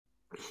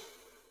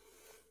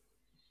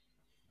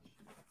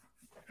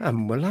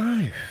And we're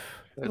live.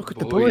 Look at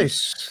the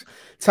boys.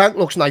 Tank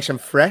looks nice and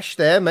fresh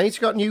there, mate. He's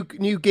got new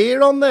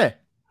gear on there.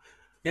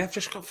 Yeah,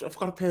 I've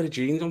got a pair of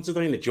jeans on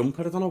today and a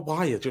jumper. I don't know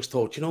why. I just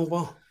thought, you know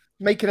what?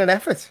 Making an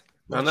effort.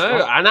 I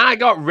know, and I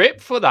got ripped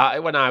for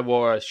that when I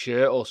wore a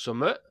shirt or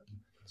something.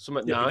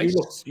 Something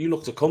nice. You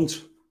looked a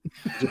cunt.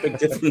 There's a big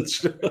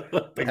difference.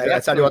 I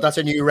tell you what, that's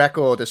a new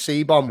record, a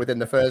C-bomb within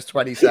the first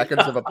 20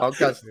 seconds of a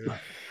podcast.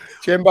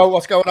 Jimbo,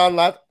 what's going on,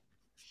 lad?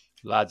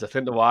 Lads, I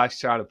think the wife's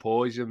trying to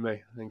poison me.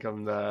 I think if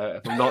I'm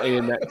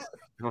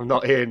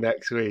not here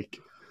next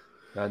week,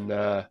 then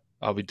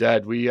I'll be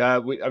dead. We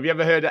have you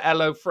ever heard of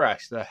Hello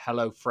Fresh? The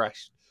Hello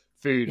Fresh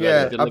food.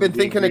 Yeah, I've been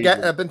thinking of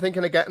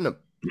getting them.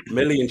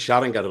 Millie and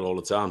Sharon get it all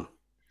the time.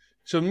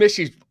 So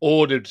Missy's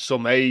ordered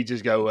some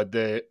ages ago at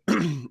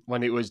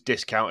when it was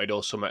discounted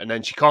or something, and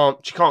then she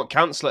can't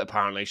cancel it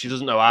apparently. She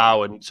doesn't know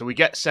how, and so we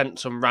get sent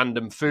some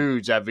random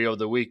foods every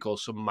other week or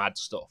some mad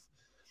stuff.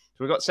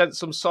 So we got sent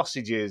some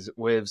sausages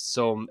with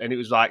and it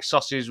was like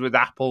sausages with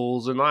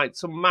apples and like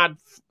some mad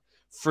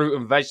fruit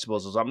and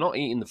vegetables. I was like, I'm not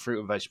eating the fruit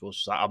and vegetables.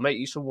 She's like, I'll make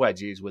you some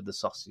wedgies with the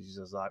sausages.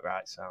 I was like,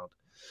 right, sound.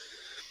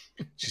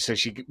 She said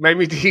she made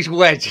me these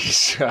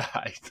wedgies,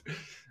 right?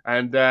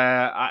 And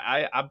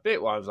I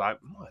bit one. I was like,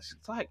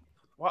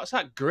 what's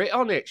that grit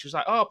on it? She was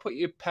like, oh, put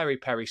your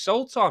peri-peri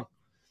salt on.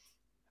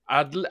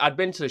 I'd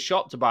been to the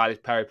shop to buy this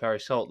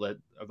peri-peri salt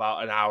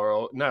about an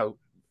hour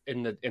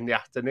in the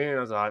afternoon.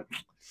 I was like,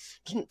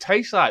 it doesn't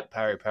taste like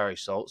peri-peri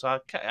salt. So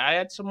I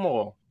had some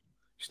more.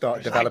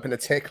 Started developing a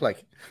tick,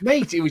 like,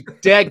 mate. It was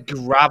dead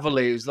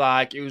gravelly. It was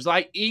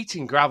like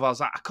eating gravel. I was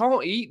like, I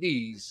can't eat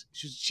these.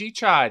 She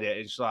tried it.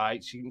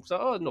 And she was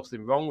like, oh,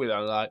 nothing wrong with it. I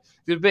was like,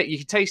 there's a bit. You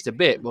can taste a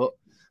bit, but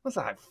I was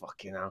like,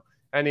 fucking hell.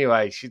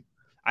 Anyway,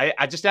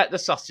 I just ate the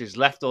sausages,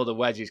 left all the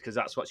wedgies because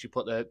that's what she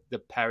put the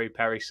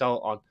peri-peri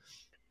salt on.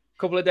 A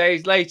couple of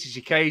days later,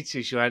 she came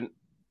to. She went,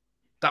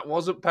 that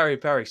wasn't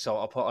peri-peri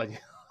salt I put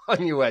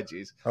on your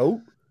wedges. Oh,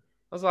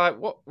 I was like,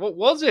 what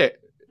was it?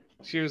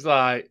 She was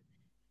like,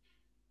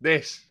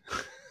 this.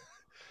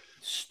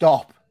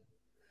 Stop.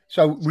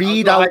 So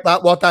read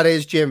out what that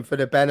is, Jim, for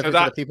the benefit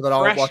of the people that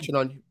aren't watching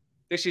on.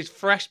 This is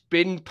fresh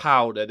bin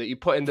powder that you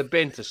put in the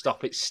bin to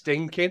stop it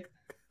stinking.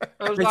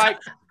 I was like,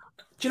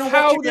 do you know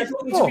what? It's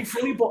to be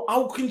funny, but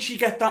how can she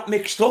get that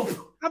mixed up?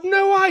 I have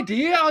no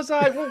idea. I was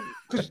like, well,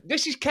 because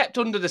this is kept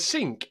under the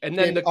sink, and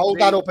then hold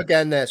that up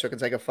again there so I can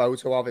take a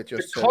photo of it.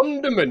 Just the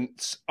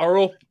condiments are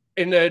up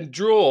in a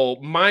drawer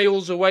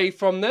miles away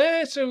from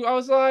there. So I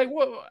was like,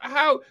 what?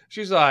 How?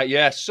 She's like,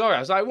 yeah, sorry. I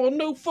was like, well,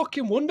 no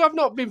fucking wonder. I've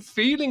not been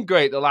feeling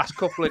great the last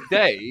couple of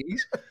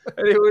days.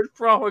 And it was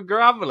proper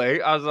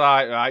gravelly. I was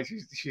like, right,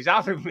 she's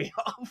having me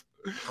off.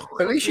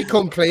 At least you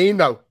come clean,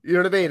 though. You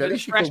know what I mean? At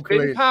least you come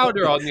clean.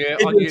 Powder on your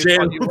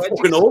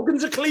fucking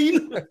organs are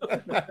clean.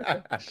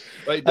 But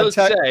it does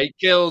say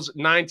kills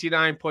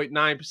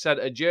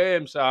 99.9% of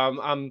germs. So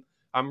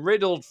I'm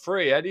riddled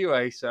free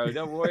anyway, so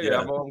don't worry. Yeah.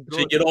 I'm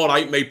good. So you're all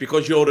right, mate,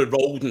 because you're a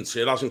rodent.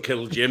 It hasn't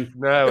killed Jim.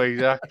 No,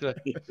 exactly.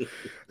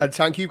 And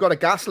Tank, you've got a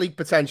gas leak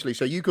potentially,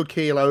 so you could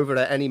keel over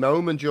at any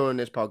moment during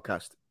this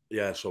podcast.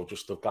 Yeah, so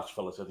just the gas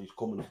fella said he's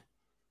coming.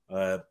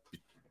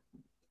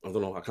 I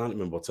don't know. I can't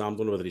remember what time. I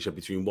don't know whether he said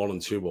between 1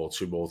 and 2 or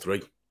 2 or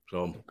 3. So,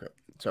 okay.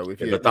 So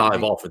if I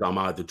dive off it, I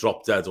might either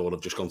drop dead or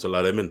I've just gone to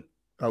let him in.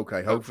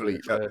 Okay, hopefully.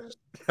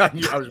 I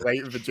was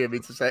waiting for Jimmy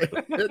to say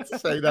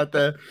that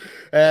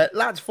there.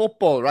 Lads,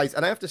 football, right?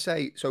 And I have to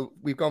say, so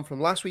we've gone from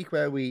last week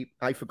where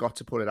I forgot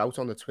to put it out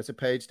on the Twitter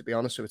page, to be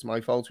honest, so it's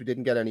my fault. We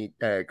didn't get any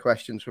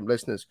questions from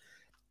listeners.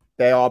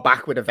 They are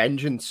back with a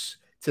vengeance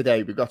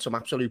today. We've got some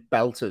absolute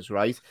belters,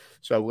 right?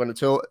 So we're going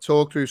to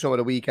talk through some of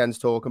the weekend's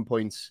talking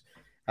points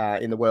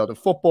in the world of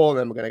football, and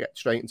then we're going to get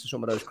straight into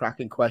some of those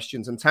cracking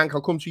questions. And Tank, I'll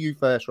come to you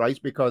first, right?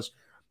 Because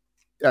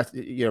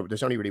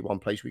there's only really one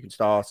place we can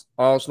start.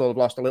 Arsenal have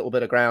lost a little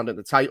bit of ground in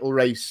the title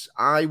race.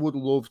 I would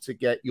love to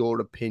get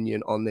your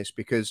opinion on this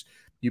because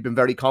you've been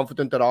very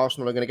confident that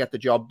Arsenal are going to get the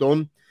job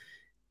done.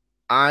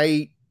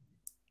 I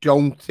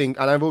don't think,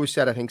 and I've always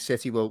said I think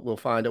City will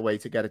find a way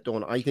to get it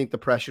done. I think the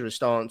pressure is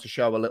starting to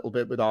show a little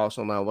bit with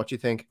Arsenal now. What do you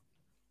think?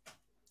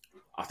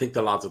 I think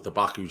the lad at the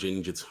back who's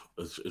injured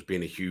has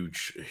been a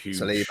huge.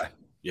 Saliba.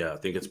 Yeah, I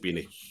think it's been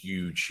a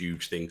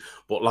huge thing.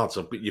 But lads,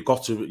 you've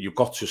got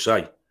to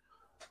say,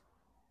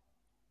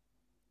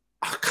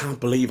 I can't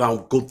believe how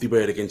good they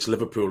were against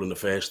Liverpool in the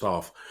first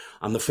half.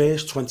 And the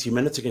first 20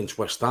 minutes against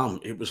West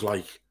Ham, it was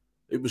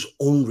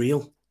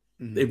unreal.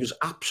 Mm-hmm. It was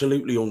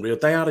absolutely unreal.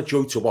 They are a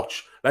joy to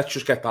watch. Let's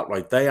just get that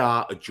right. They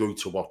are a joy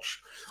to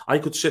watch. I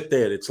could sit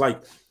there. It's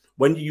like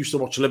when you used to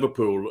watch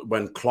Liverpool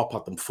when Klopp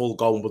had them full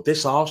going, but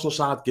this Arsenal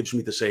side gives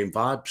me the same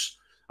vibes.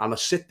 And I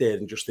sit there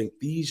and just think,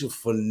 these are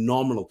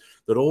phenomenal.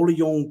 They're all a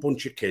young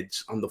bunch of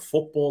kids, and the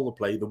football they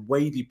play, the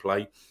way they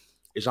play,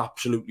 is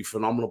absolutely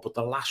phenomenal. But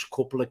the last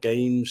couple of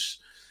games,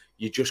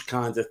 you just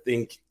kind of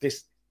think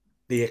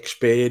the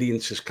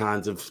experience is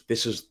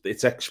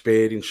it's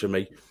experience for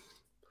me.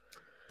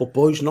 But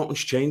boys, nothing's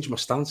changed my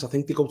stance. I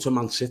think they go to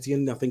Man City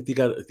and I think they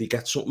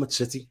get something at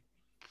City.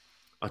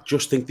 I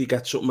just think they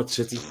get something at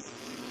City.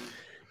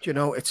 you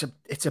know, it's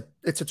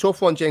a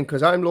tough one, Jim,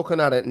 because I'm looking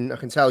at it and I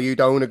can tell you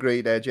don't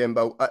agree there,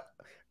 Jimbo.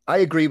 I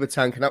agree with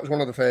Tank, and that was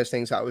one of the first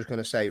things that I was going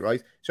to say,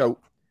 right? So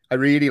I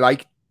really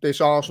like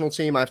this Arsenal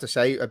team, I have to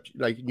say,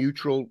 like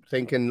neutral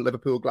thinking,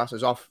 Liverpool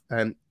glasses off.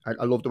 And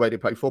I love the way they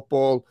play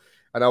football.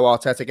 I know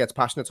Arteta gets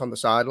passionate on the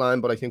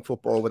sideline, but I think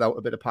football without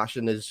a bit of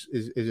passion is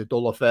a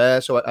dull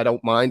affair. So I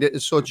don't mind it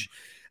as such.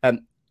 I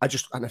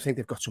think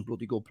they've got some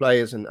bloody good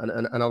players, and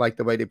I like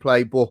the way they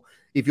play. But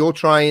if you're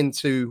trying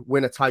to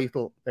win a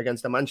title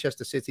against a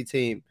Manchester City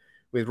team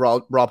with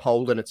Rob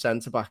Holding at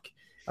centre back,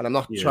 and I'm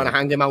not trying to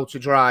hang him out to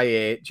dry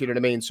here, do you know what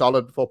I mean?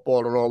 Solid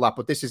football and all that,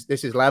 but this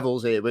is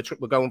levels here.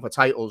 We're going for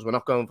titles. We're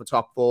not going for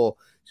top four.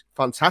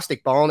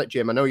 Fantastic Barnet,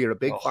 Jim. I know you're a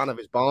big fan of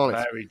his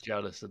Barnet. Very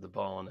jealous of the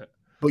Barnet.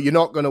 But you're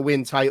not going to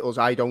win titles,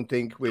 I don't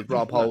think, with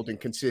Rob Holding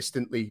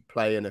consistently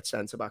playing at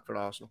centre back for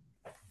Arsenal.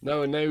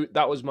 No,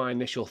 that was my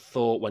initial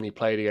thought when he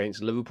played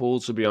against Liverpool.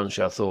 To be honest,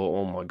 I thought,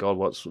 oh my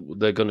God,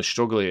 they're going to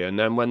struggle here. And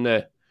then when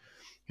they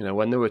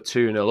were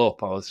 2-0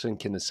 up, I was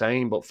thinking the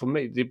same. But for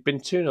me, they've been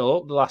 2-0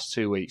 up the last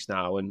 2 weeks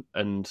now,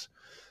 and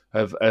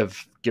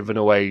have given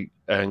away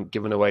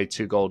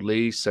 2 goal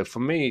leads. So for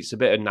me, it's a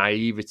bit of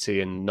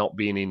naivety and not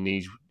being in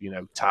these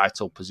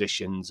title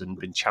positions and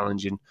been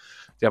challenging.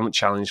 They haven't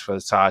challenged for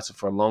the title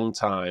for a long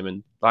time,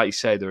 and like you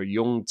say, they're a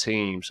young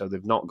team, so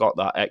they've not got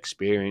that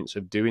experience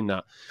of doing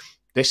that.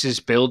 This is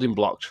building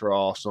blocks for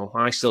Arsenal.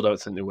 I still don't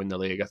think they win the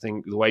league. I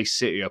think the way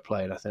City are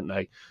playing, I think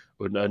they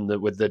would,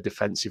 and with the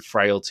defensive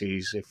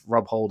frailties, if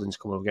Rob Holding's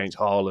coming up against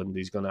Haaland,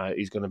 he's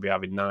gonna be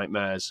having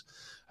nightmares.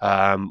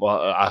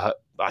 I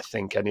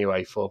think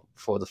anyway for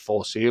the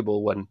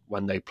foreseeable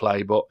when they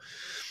play. But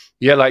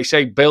yeah, like you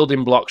say,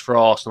 building blocks for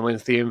Arsenal.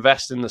 If they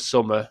invest in the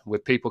summer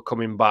with people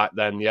coming back,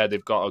 then yeah,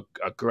 they've got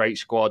a great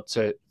squad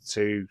to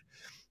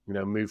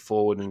move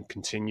forward and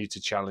continue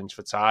to challenge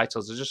for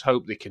titles. I just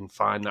hope they can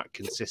find that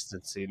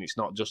consistency, and it's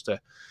not just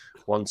a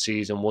one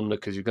season wonder,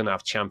 because you're going to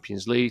have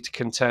Champions League to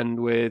contend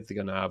with.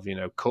 They're going to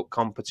have cup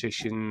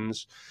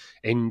competitions,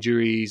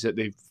 injuries that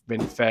they've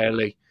been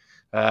fairly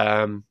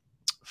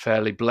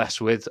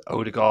blessed with.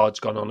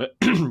 Odegaard's gone on a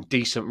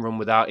decent run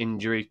without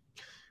injury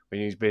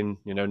when he's been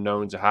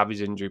known to have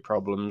his injury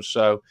problems.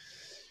 So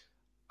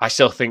I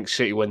still think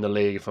City win the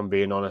league, if I'm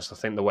being honest. I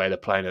think the way they're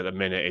playing at the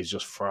minute is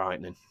just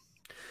frightening.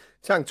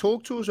 Tank,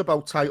 talk to us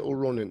about title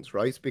run-ins,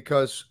 right?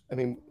 Because, I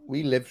mean,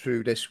 we lived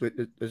through this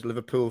as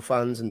Liverpool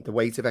fans, and the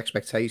weight of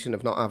expectation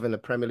of not having a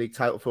Premier League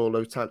title for all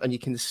those times. And you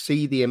can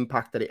see the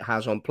impact that it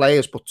has on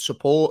players, but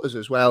supporters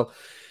as well.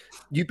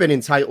 You've been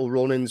in title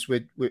run-ins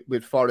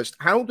with Forest.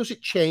 How does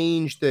it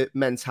change the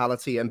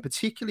mentality? And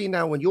particularly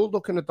now when you're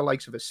looking at the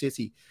likes of a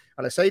City,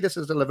 and I say this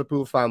as a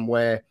Liverpool fan,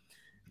 where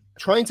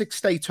trying to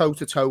stay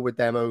toe-to-toe with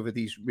them over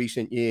these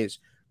recent years,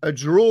 a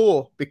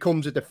draw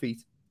becomes a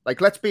defeat. Like,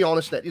 let's be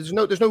honest, there's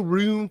no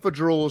room for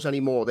draws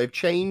anymore. They've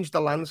changed the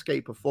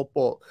landscape of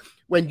football.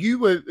 When you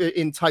were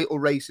in title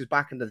races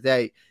back in the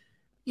day,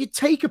 you'd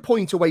take a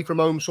point away from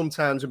home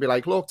sometimes and be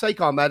like, look,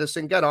 take our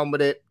medicine, get on with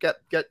it, get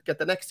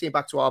the next team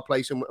back to our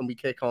place, and we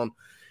kick on.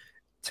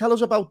 Tell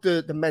us about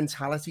the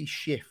mentality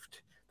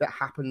shift that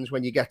happens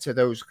when you get to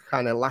those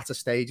kind of latter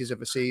stages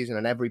of a season,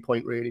 and every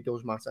point really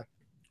does matter.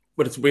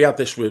 But we had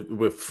this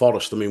with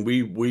Forest. I mean,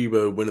 we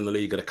were winning the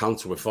league at a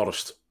counter with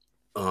Forest,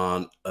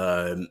 and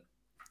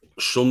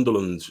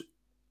Sunderland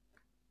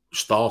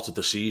started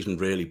the season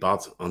really bad,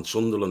 and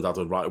Sunderland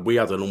we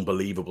had an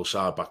unbelievable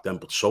side back then,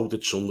 but so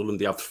did Sunderland.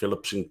 They had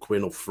Phillips and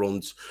Quinn up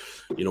front.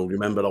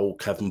 Remember old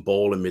Kevin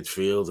Ball in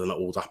midfield, and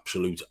old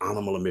absolute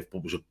animal in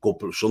midfield. Was a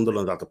good.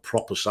 Sunderland had a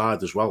proper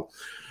side as well.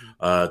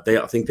 I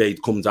think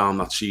they'd come down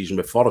that season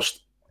with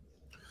Forest,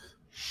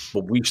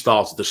 but we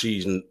started the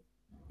season,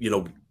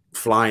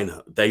 flying.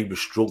 They were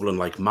struggling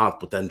like mad,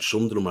 but then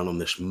Sunderland went on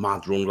this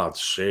mad run, lads.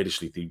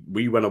 Seriously,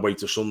 we went away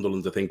to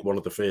Sunderland. I think one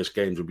of the first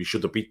games where we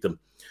should have beat them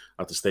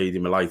at the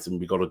Stadium of Light, and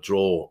we got a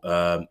draw.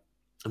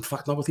 In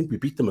fact, no, I think we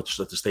beat them at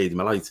the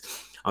Stadium of Light,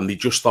 and they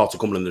just started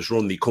coming in this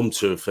run. They come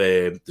to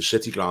the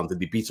City ground and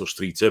they beat us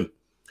 3-2,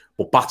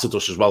 but battered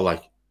us as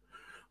well.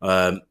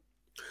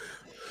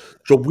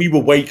 So we were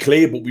way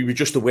clear, but we were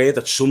just aware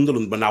that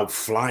Sunderland were now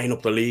flying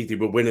up the league. They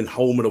were winning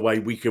home and away,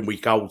 week in,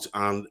 week out,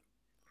 and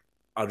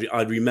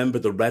I remember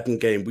the Reading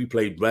game. We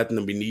played Reading,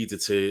 and we needed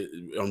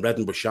to. And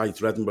Reading were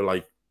shite. Reading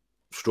were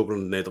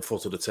struggling near the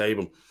foot of the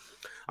table,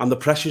 and the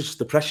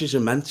pressure's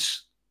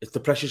immense. The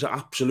pressures are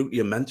absolutely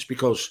immense,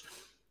 because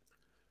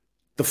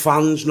the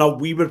fans. Now,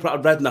 we were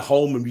at Reading at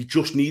home, and we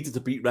just needed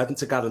to beat Reading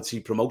to guarantee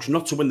promotion,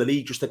 not to win the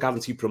league, just to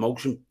guarantee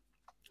promotion.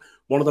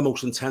 One of the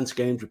most intense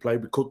games we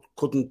played. We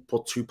couldn't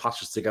put 2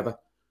 passes together.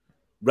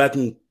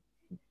 Reading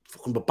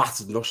fucking were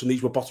battered than us, and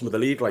these were bottom of the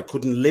league.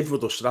 Couldn't live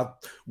with us.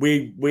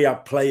 We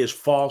had players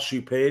far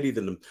superior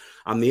than them,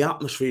 and the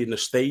atmosphere in the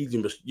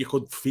stadium you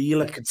could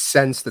feel it. You could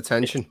sense the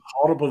tension. It's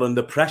horrible, and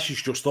the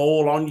pressure's just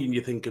all on you, and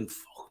you're thinking,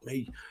 "Fuck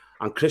me."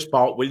 And Chris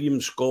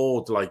Bart-Williams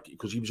scored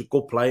because he was a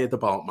good player, the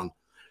Bartman,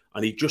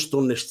 and he just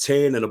done this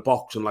turn in a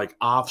box and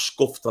half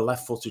scuffed the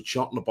left-footed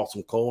shot in the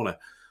bottom corner.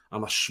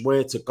 And I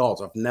swear to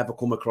God, I've never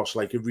come across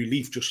a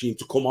relief just seemed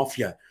to come off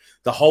you.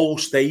 The whole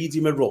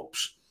stadium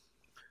erupts.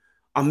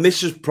 And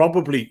this is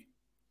probably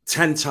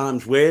 10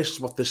 times worse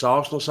what this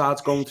Arsenal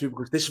side's going through,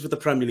 because this is for the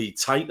Premier League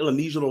title, and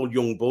these are all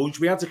young boys.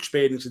 We had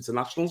experienced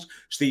internationals,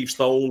 Steve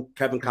Stone,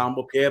 Kevin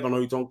Campbell, Pierre Van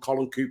Hooydonk,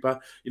 Colin Cooper.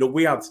 You know,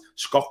 we had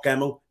Scott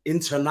Gemmell,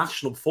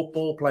 international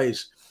football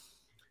players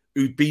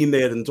who'd been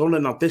there and done it.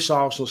 Now, this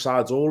Arsenal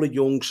side's all a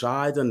young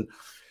side, and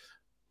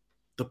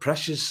the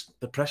pressure's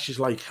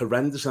like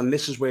horrendous, and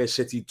this is where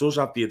City does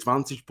have the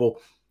advantage, but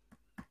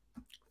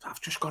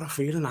I've just got a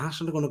feeling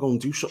Arsenal are going to go and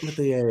do something at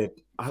the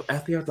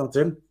Etihad, not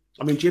him.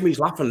 I mean, Jimmy's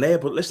laughing there,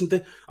 but listen,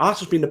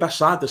 Arsenal's been the best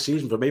side this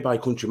season for me by a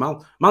country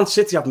mile. Man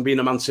City haven't been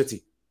a Man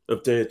City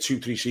of the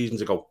 2-3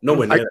 seasons ago.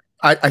 Nowhere near.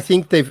 I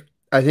think at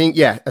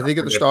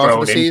the start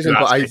of the season,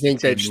 but I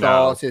think they've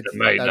started.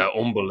 Mate, they're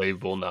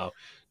unbelievable now.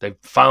 They've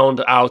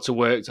found how to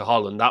work to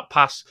Haaland. That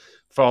pass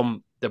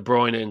from De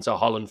Bruyne into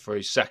Haaland for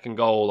his second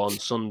goal on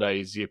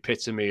Sunday is the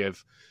epitome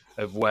of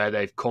where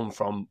they've come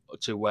from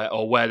to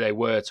where they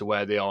were to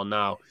where they are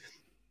now.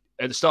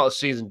 At the start of the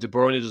season, De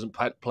Bruyne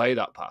doesn't play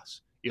that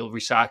pass. He'll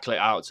recycle it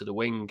out to the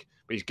wing,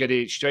 but he's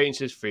getting it straight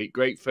into his feet.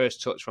 Great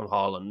first touch from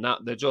Haaland.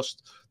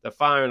 They're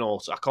firing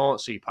all. I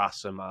can't see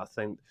past them. I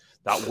think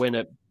that win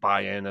at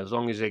Bayern, as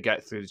long as they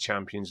get through the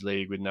Champions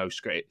League with no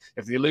scrape.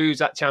 If they lose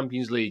that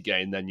Champions League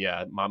game, then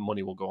yeah, my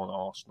money will go on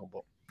Arsenal.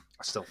 But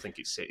I still think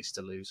it's City's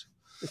to lose.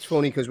 It's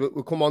funny because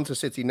we'll come on to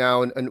City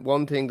now, and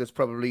one thing that's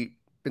probably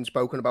been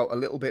spoken about a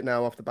little bit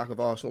now off the back of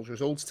Arsenal's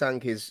results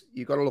tank is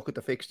you've got to look at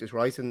the fixtures,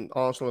 right? And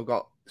Arsenal have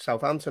got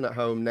Southampton at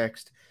home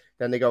next.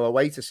 Then they go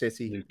away to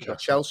City, got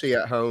Chelsea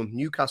at home,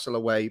 Newcastle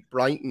away,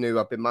 Brighton, who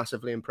I've been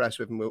massively impressed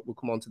with, and we'll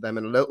come on to them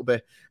in a little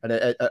bit, and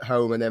at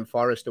home, and then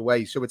Forest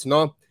away. So it's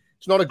not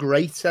a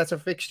great set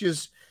of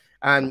fixtures.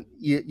 And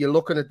you're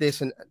looking at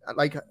this, and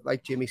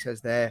like Jimmy says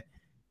there,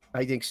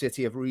 I think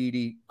City have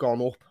really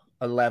gone up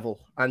a level.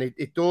 And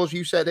it does,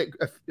 you said it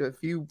a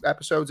few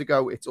episodes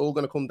ago, it's all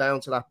going to come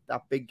down to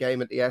that big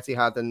game at the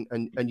Etihad,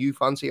 and you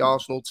fancy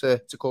Arsenal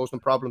to cause them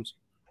problems.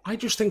 I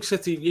just think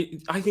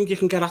City, I think you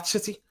can get at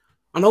City.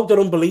 I know they're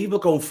unbelievable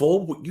going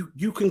forward, but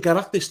you can get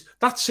at this.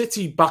 That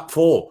City back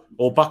four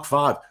or back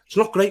five, it's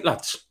not great,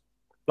 lads.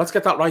 Let's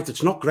get that right.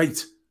 It's not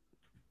great.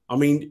 I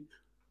mean,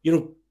 you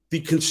know, they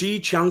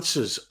concede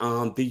chances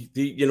and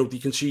they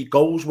concede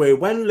goals where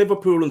when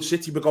Liverpool and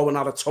City were going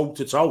at it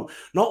toe-to-toe,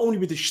 not only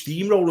with the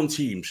steamrolling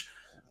teams,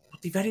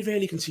 but they very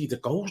rarely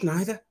conceded goals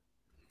neither.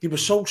 They were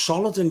so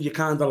solid, and you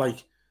kind of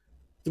like,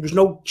 there was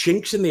no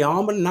chinks in the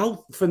armour.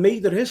 Now, for me,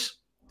 there is.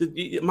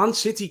 Man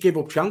City give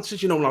up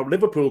chances, you know. Now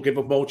Liverpool give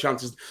up more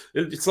chances.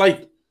 It's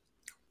like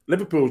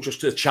Liverpool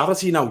just a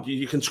charity now.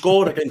 You can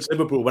score against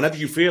Liverpool whenever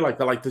you feel like.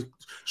 They're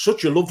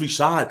such a lovely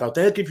side. Now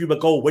they'll give you a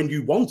goal when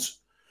you want,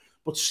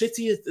 but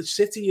City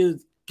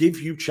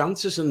give you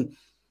chances. And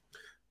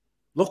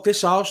look,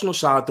 this Arsenal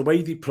side, the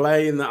way they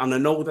play, and I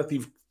know that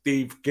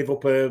they've give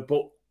up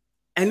but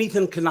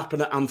anything can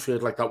happen at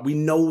Anfield like that. We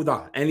know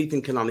that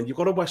anything can happen. You've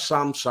got a West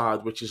Ham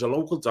side, which is a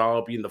local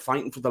derby, and they're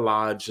fighting for their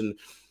lives. And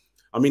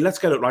I mean, let's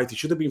get it right. He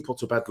should have been put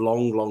to bed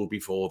long, long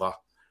before that.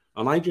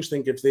 And I just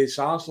think if this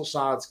Arsenal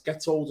side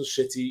gets hold of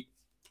City,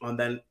 and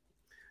then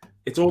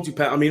it all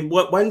depends. I mean,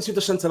 when's the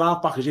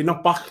centre-half back? Is he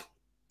not back?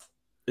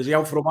 Is he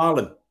out for a while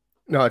then?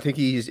 No, I think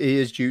he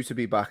is due to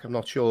be back. I'm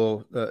not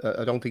sure.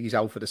 I don't think he's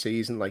out for the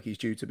season. Like, he's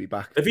due to be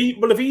back.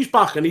 If he's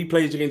back and he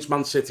plays against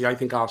Man City, I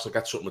think Arsenal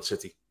gets something with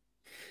City.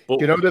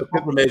 But you know, the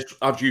problem is,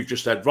 as you've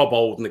just said, Rob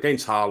Holding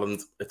against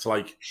Haaland, it's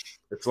like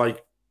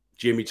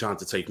Jimmy trying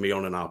to take me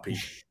on an RP.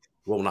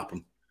 Won't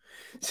happen.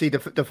 See,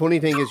 the funny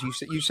thing is,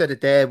 you said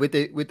it there with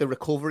the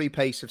recovery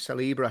pace of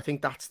Saliba. I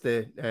think that's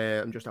the.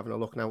 I'm just having a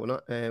look now. We're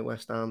not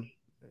West Ham.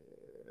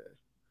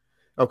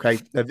 Okay,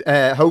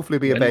 hopefully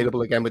be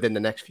available again within the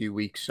next few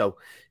weeks. So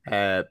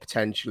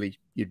potentially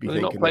you'd be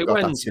thinking they've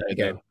got that City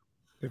game.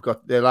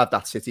 They'll have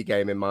that City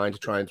game in mind to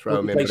try and throw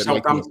them in.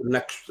 Southampton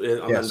next.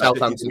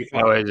 Southampton.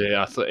 Oh, is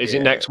it? Is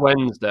it next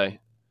Wednesday?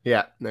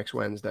 Yeah, next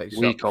Wednesday.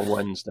 Week on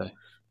Wednesday.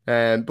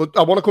 But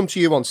I want to come to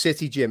you on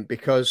City, Jim,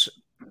 because,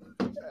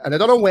 and I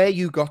don't know where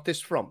you got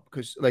this from,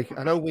 because like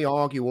I know we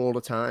argue all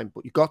the time,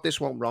 but you got this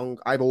one wrong.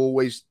 I've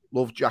always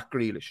loved Jack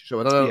Grealish,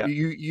 so I don't know.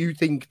 Yeah. You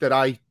think that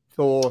I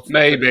thought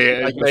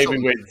maybe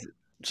with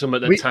some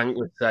of the tank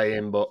was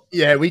saying, but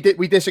yeah, we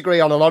disagree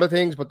on a lot of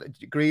things, but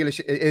Grealish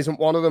isn't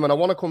one of them. And I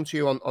want to come to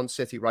you on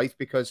City, right?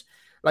 Because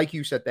like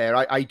you said there,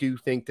 I do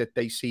think that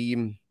they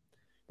seem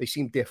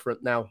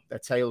different now. Their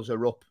tails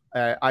are up.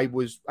 I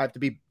have to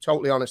be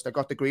totally honest. I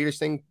got the Grealish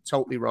thing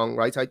totally wrong,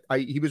 right?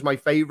 He was my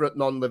favourite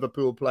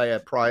non-Liverpool player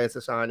prior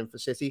to signing for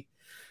City.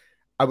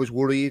 I was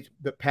worried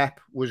that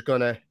Pep was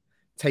going to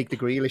take the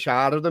Grealish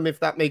out of them, if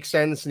that makes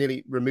sense, and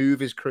nearly remove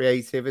his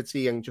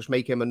creativity and just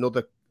make him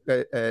another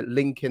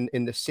link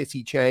in the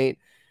City chain.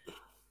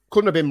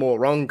 Couldn't have been more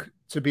wrong,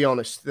 to be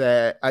honest.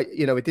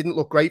 It didn't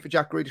look great for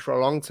Jack Grealish for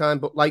a long time,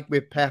 but like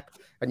with Pep,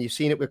 and you've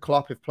seen it with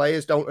Klopp, if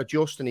players don't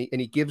adjust and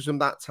he gives them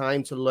that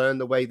time to learn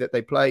the way that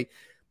they play,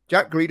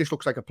 Jack Grealish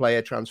looks like a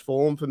player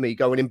transformed for me,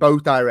 going in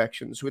both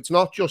directions. So it's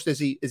not just is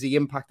he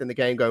impacting the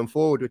game going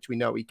forward, which we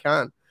know he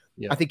can.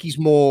 Yeah. I think he's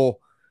more,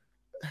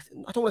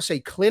 I don't want to say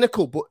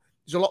clinical, but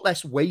there's a lot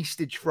less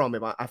wastage from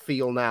him, I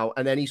feel now.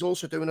 And then he's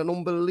also doing an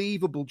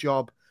unbelievable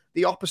job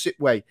the opposite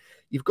way.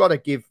 You've got to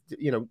give,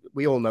 you know,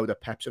 we all know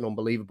that Pep's an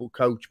unbelievable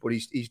coach, but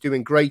he's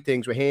doing great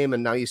things with him.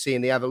 And now you're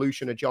seeing the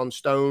evolution of John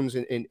Stones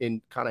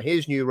in kind of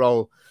his new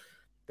role.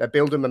 They're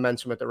building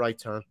momentum at the right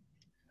time.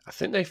 I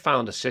think they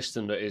found a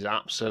system that is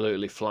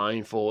absolutely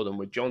flying for them.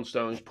 With John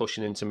Stones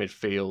pushing into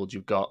midfield,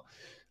 you've got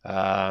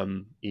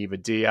either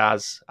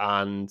Diaz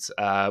and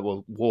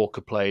Walker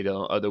played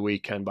at the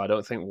weekend, but I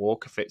don't think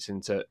Walker fits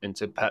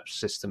into Pep's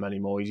system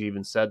anymore. He's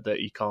even said that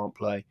he can't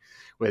play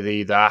with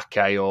either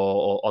Ake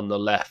or on the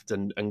left,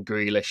 and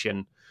Grealish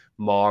and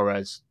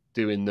Mahrez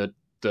doing the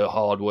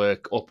hard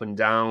work up and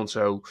down,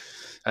 so,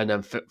 and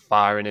then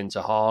firing into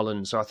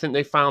Haaland. So I think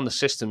they found the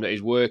system that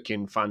is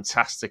working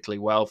fantastically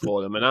well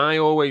for them. And I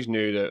always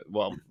knew that,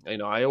 well, you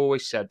know, I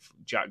always said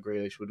Jack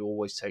Grealish would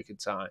always take a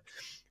time.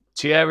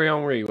 Thierry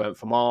Henry went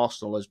from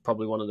Arsenal as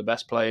probably one of the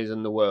best players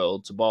in the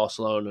world to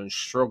Barcelona and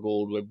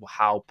struggled with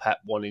how Pep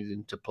wanted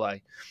him to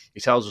play. He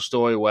tells a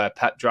story where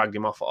Pep dragged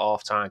him off at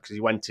half-time because he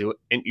went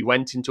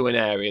into an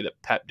area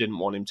that Pep didn't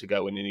want him to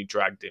go in, and he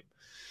dragged him.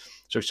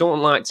 So if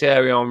someone like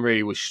Thierry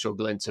Henry was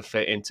struggling to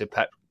fit into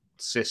Pep's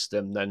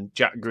system, then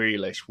Jack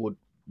Grealish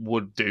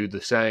would do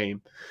the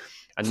same.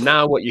 And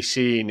now what you're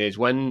seeing is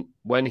when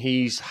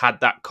he's had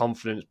that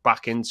confidence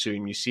back into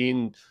him, you're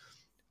seeing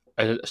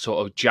a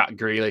sort of Jack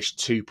Grealish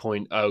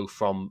 2.0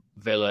 from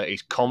Villa.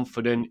 He's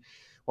confident.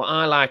 What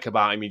I like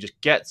about him, he just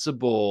gets the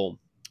ball,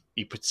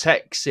 he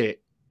protects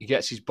it, he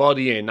gets his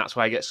body in. That's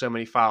why he gets so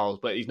many fouls.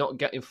 But he's not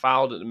getting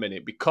fouled at the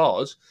minute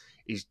because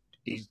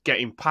he's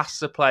getting past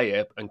the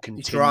player and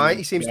continuing.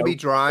 He seems to be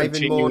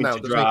driving more now.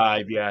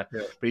 Yeah.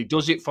 But he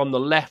does it from the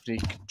left, and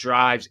he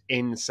drives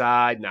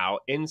inside now.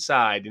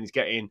 Inside, and he's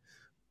getting.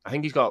 I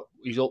think he's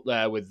up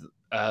there with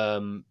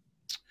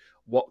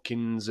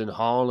Watkins and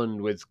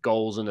Haaland with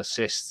goals and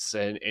assists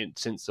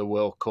since the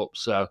World Cup.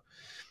 So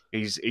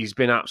he's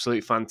been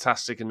absolutely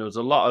fantastic. And there's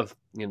a lot of,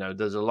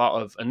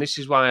 and this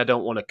is why I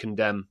don't want to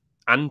condemn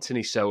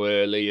Anthony so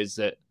early, is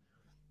that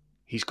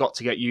he's got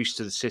to get used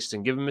to the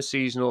system. Give him a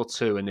season or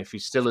two, and if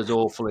he's still as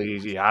awful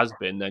as he has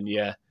been, then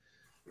yeah.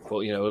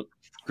 But,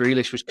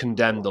 Grealish was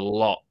condemned a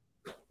lot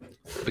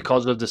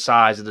because of the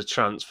size of the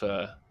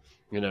transfer.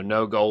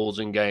 No goals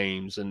in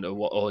games, and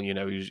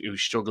he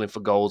was struggling for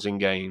goals in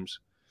games.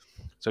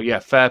 So, yeah,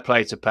 fair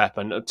play to Pep.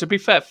 And to be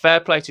fair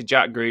play to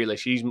Jack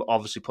Grealish. He's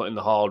obviously put in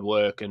the hard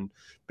work and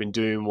been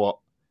doing what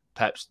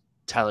Pep's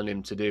telling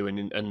him to do,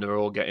 and they're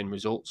all getting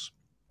results.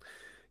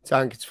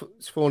 Tank,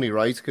 it's funny,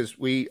 right? Because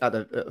we had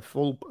a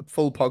full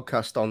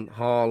podcast on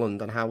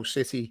Haaland and how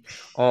City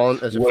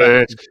aren't as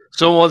effective.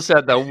 Someone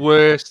said the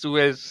worst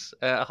was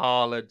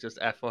Haaland, just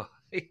FYI.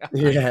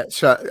 Yeah.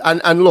 So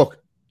and look,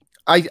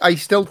 I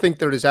still think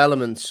there is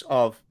elements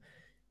of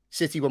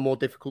City were more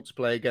difficult to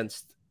play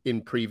against in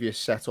previous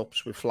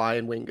setups with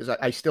flying wingers.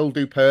 I still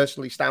do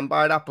personally stand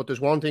by that, but there's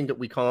one thing that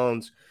we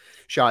can't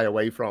shy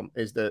away from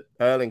is that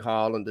Erling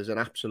Haaland is an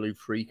absolute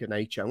freak of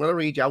nature. I'm going to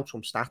read you out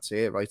some stats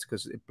here, right?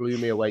 Because it blew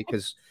me away,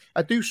 because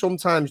I do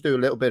sometimes do a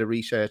little bit of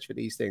research for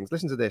these things.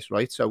 Listen to this,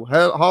 right? So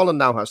Haaland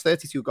now has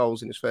 32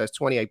 goals in his first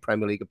 28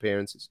 Premier League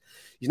appearances.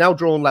 He's now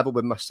drawn level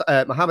with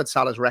Mohamed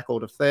Salah's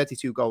record of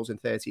 32 goals in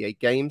 38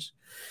 games.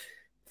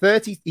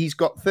 32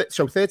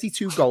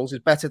 goals is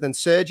better than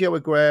Sergio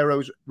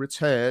Aguero's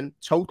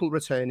total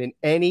return in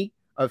any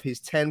of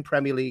his 10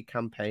 Premier League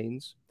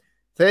campaigns.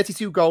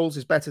 32 goals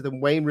is better than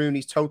Wayne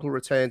Rooney's total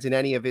returns in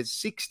any of his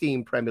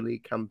 16 Premier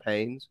League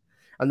campaigns.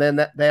 And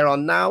then there are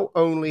now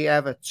only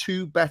ever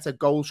two better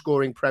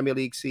goal-scoring Premier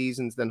League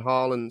seasons than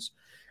Haaland's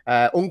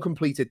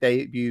uncompleted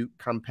debut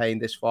campaign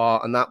this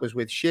far, and that was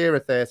with Shearer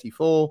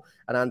 34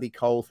 and Andy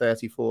Cole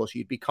 34. So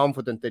you'd be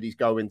confident that he's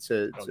going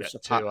to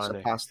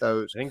surpass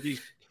those. I think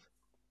he's...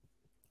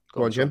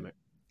 Go on, Jim.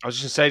 I was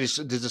just going to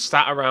say, there's a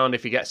stat around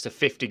if he gets to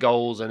 50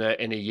 goals in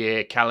a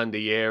year, calendar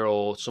year,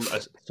 or something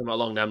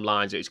along them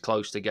lines that he's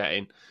close to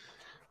getting.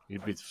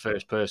 He'd be the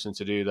first person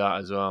to do that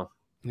as well.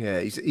 Yeah,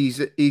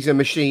 he's a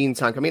machine,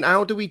 Tank. I mean,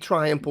 how do we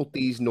try and put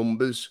these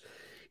numbers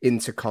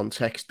into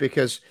context?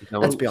 Because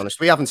let's be honest,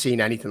 we haven't seen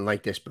anything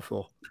like this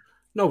before.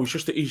 No, it's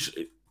just that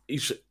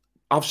he's.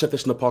 I've said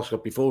this in the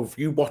podcast before. If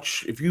you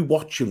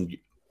watch him.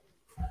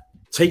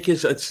 Take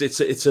his.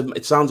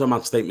 It sounds a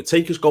mad statement.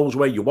 Take his goals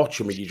away. You watch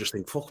him and you just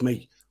think, "Fuck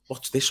me,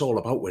 what's this all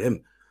about with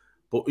him?"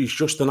 But he's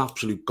just an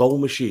absolute goal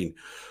machine.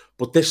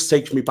 But this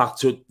takes me back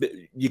to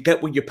you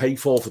get what you pay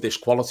for this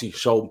quality.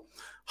 So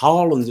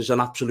Haaland is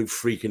an absolute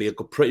freak, and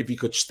if he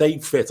could stay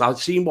fit.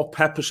 I've seen what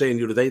Pep was saying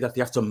the other day, that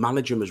they have to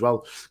manage him as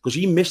well, because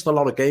he missed a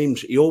lot of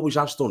games. He always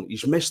has done.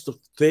 He's missed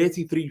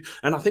 33,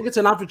 and I think it's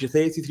an average of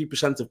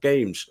 33% of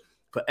games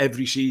for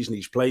every season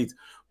he's played.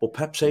 But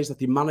Pep says that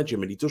they manage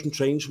him, and he doesn't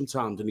train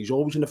sometimes, and he's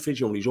always in a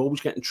physio, and he's always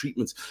getting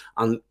treatment.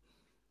 And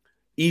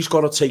He's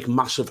got to take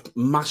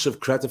massive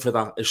credit for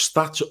that. His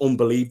stats are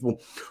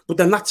unbelievable. But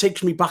then that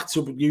takes me back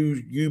to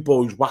you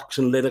boys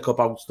waxing lyric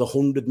about the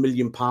 £100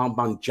 million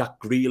man, Jack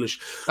Grealish.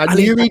 I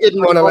knew he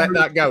didn't want to let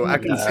that go. I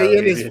can see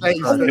in his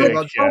face that he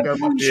wants to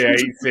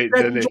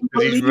go.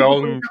 Yeah, he's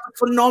wrong.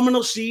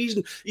 Phenomenal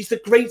season. He's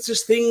the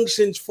greatest thing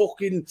since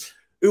fucking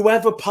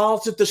whoever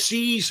parted the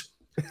seas.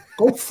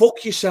 Go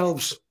fuck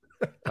yourselves.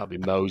 That'll be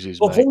Moses,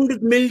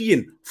 100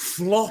 million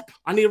flop.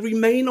 And he'll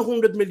remain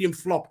 100 million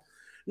flop.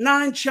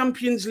 9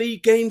 Champions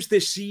League games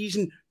this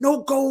season.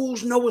 No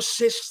goals, no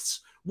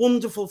assists.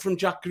 Wonderful from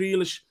Jack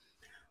Grealish.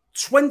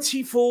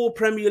 24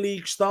 Premier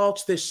League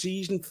starts this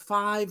season.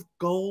 5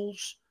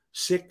 goals,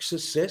 6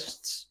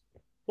 assists.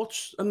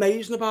 What's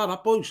amazing about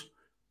that, boys?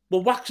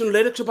 Well, waxing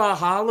lyrics about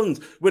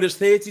Haaland with his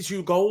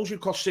 32 goals, who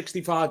cost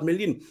 65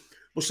 million.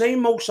 We're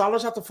saying Mo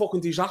Salah's had a fucking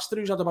disaster.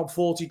 He's had about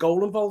 40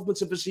 goal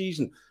involvements of the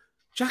season.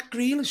 Jack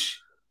Grealish,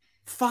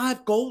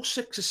 5 goals,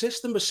 6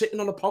 assists, and we're sitting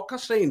on a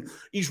podcast saying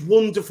he's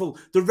wonderful.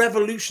 The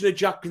revolution of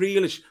Jack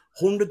Grealish,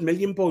 100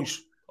 million,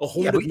 boys.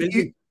 100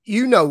 million.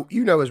 You know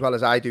as well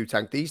as I do,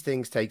 Tank, these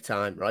things take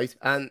time, right?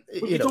 And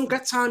you don't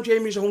get time,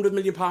 Jamie's £100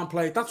 million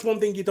player. That's one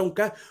thing you don't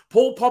get.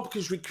 Paul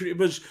Pogba's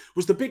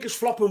was the biggest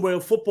flop in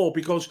world football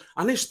because,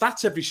 and his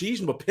stats every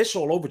season were piss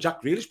all over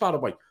Jack Grealish, by the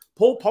way.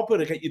 Paul Pogba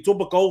to get you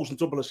double goals and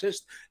double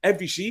assists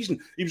every season.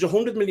 He was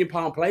 £100 million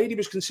player. He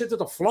was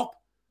considered a flop.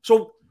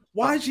 So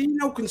why is he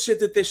now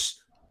considered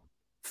this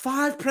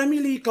 5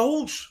 Premier League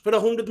goals for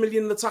 £100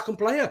 million attacking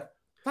player?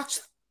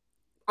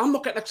 I'm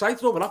not getting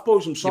excited over that,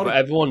 boys. I'm sorry. Yeah, but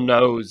everyone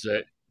knows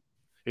that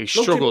he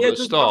struggled at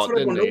the start,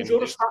 didn't he? You're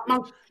the stat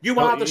man. You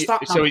are the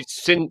stat man. So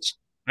it's since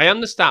I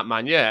am the stat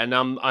man, yeah.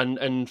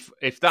 And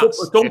if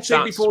that's don't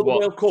say before the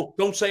World Cup.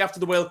 Don't say after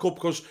the World Cup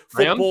because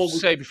football. I am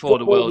say before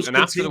the World and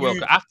after the World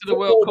Cup. After the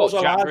World Cup,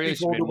 Jack Grealish has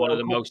been one of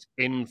the most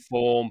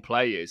informed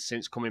players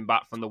since coming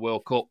back from the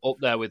World Cup, up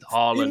there with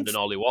Haaland and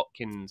Ollie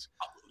Watkins.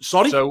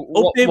 Sorry. So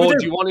what more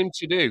do you want him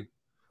to do?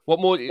 What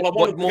more do you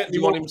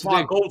want him to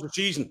do? Goals a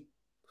season.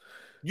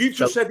 You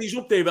just said he's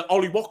up there with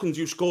Ollie Watkins,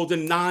 who scored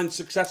in 9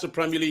 successive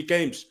Premier League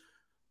games.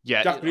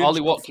 Yeah, Ollie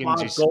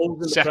Watkins is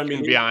second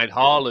behind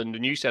Haaland,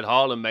 and you said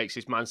Haaland makes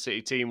his Man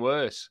City team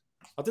worse.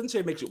 I didn't say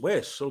it makes it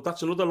worse, so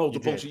that's another load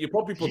of bullshit. You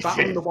probably put that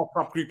on the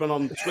WhatsApp group and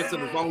on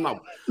Twitter as well now.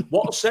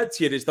 What I said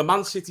to you is the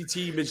Man City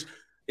team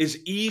is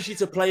easy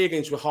to play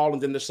against with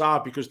Haaland in the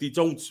side because they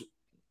don't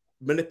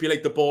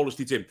manipulate the ball as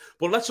they did.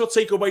 But let's not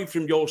take away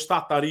from your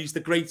stat that he's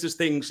the greatest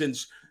thing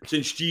since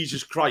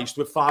Jesus Christ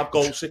with 5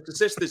 goals, 6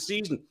 assists this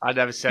season. I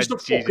never said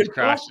Jesus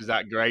Christ was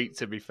that great,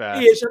 to be fair.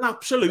 He is an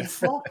absolute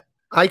flop.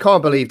 I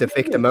can't believe that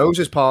Victor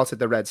Moses parted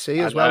the Red Sea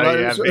as well.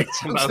 Yeah,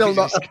 still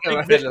not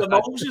Victor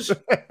Moses.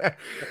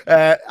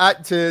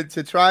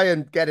 To try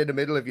and get in the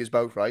middle of you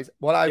both, right?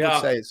 What I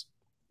would say is,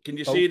 can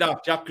you see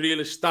that Jack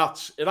Grealish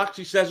stats? It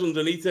actually says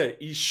underneath it,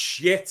 he's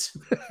shit.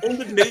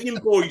 100 million,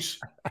 boys.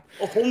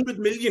 100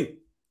 million.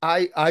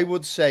 I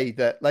would say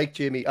that, like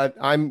Jimmy,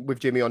 I'm with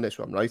Jimmy on this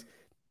one, right?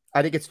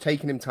 I think it's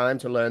taken him time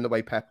to learn the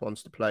way Pep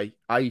wants to play.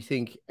 I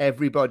think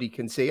everybody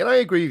can see, and I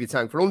agree with you,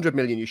 Tank, for 100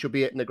 million, you should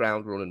be hitting the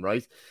ground running,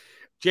 right?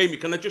 Jamie,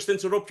 can I just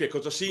interrupt you?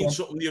 Because I seen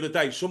something the other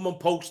day. Someone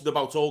posted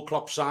about old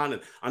Klopp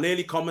signing. I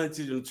nearly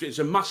commented, and it's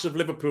a massive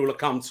Liverpool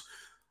account.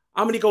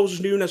 How many goals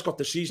has Nunes got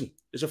this season?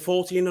 Is it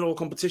 14 in all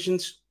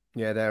competitions?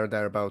 Yeah, there or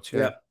thereabouts,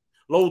 yeah.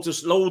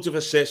 Loads of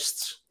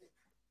assists.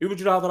 Who would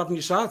you rather have on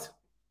your side?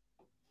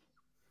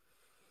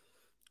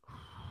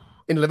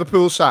 In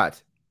Liverpool's side?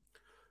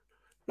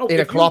 No, in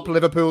a Klopp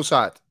Liverpool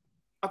side?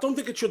 I don't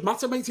think it should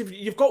matter, mate. If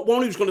you've got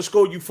one who's going to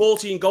score you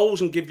 14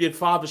 goals and give you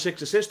 5 or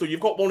 6 assists, or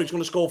you've got one who's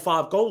going to score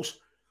 5 goals.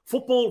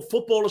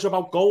 Football is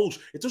about goals.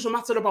 It doesn't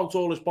matter about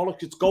all this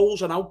bollocks. It's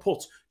goals and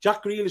output.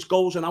 Jack Grealish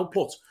goals and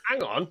output.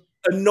 Hang on.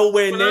 And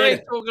nowhere near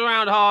it. Talking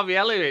around Harvey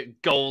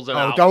Elliott, goals and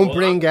output. Don't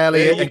bring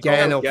Elliott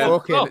again.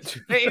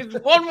 It's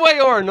one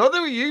way or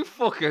another with you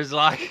fuckers.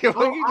 Like,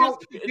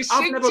 you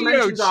sing to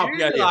your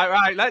tune. Like,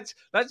 right, let's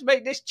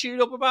make this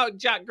tune up about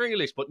Jack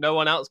Grealish, but no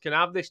one else can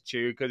have this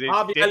tune because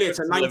Harvey Elliott's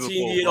a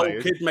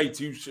 19-year-old kid, mate,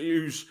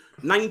 who's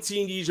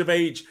 19 years of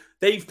age.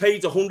 They've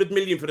paid 100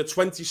 million for the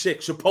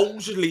 26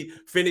 supposedly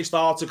finished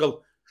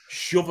article.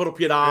 Shove it up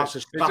your arse.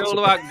 It's all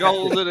about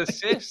goals and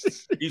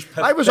assists.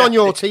 I was on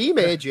your team,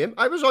 Jim.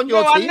 I was on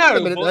your team. I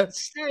know, but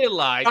still,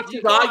 like, that's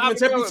his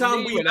argument. Every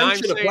time we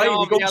mention a player,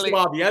 he goes to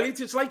Harvey Elliott.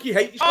 It's like you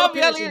hate.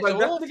 Harvey Elliott's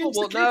awful,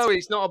 but no,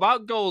 it's not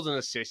about goals and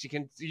assists. You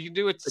can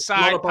do a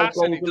side pass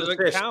and it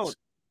doesn't count.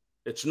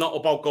 It's not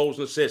about goals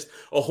and assists.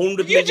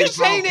 100 You're million just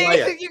saying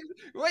player. it is.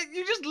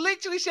 You just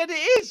literally said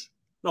it is.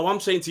 No,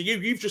 I'm saying to you,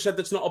 you've just said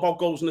it's not about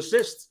goals and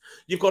assists.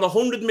 You've got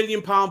 £100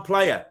 million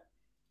player,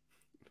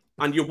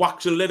 and you're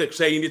waxing lyrics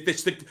saying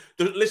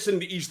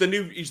listen, he's the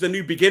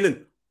new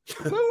beginning.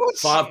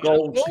 5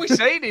 goals. What we're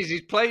saying is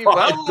he's playing 5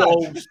 well.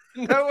 goals.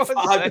 No one's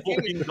 5 saying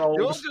fucking it. goals.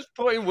 You're just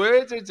putting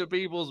words into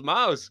people's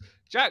mouths.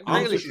 Jack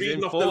I'm Grealish just is reading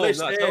in off the form. list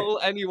That's there. all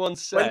anyone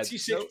said.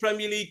 26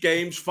 Premier League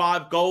games,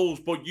 5 goals.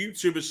 But you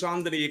two are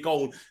standing here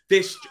going,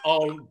 this,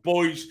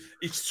 boys,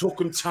 it's took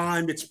him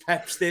time. It's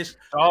Pep's this.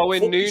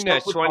 Darwin Fuck Nunes,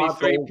 yourself with 23 5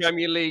 goals.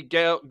 Premier League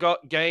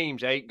got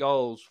games, 8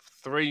 goals,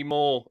 3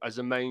 more as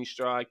a main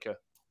striker.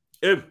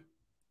 Him.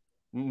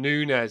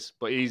 Nunes,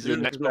 but he's the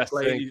next best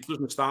thing. He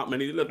doesn't start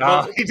many.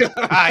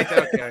 Right,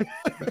 okay.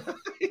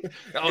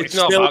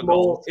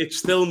 It's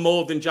still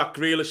more than Jack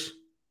Grealish.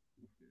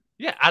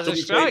 Yeah, as a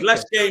He's striker. played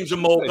less games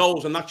and more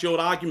goals, and that's your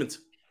argument.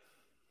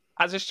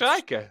 As a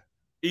striker.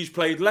 He's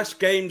played less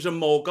games and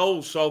more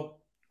goals, so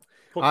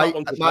put that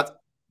one to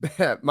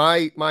bed.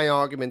 My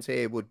argument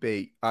here would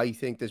be, I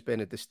think there's been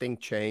a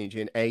distinct change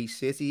in A,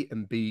 City,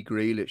 and B,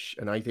 Grealish.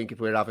 And I think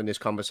if we're having this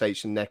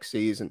conversation next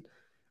season,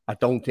 I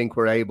don't think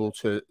we're able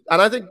to.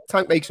 And I think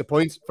Tank makes a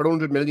point. For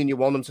 100 million, you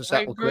want them to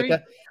settle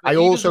quicker. I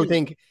also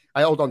think,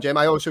 hold on, Jim.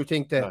 I also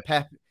think that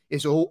Pep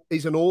is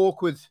an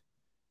awkward.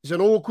 He's an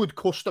awkward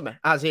customer,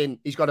 as in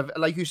he's got a,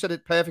 like you said, a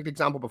perfect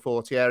example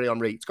before, Thierry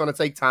Henry. It's going to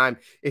take time.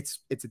 It's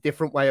a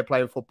different way of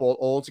playing football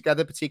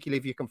altogether, particularly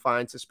if you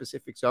confine to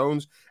specific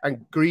zones.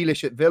 And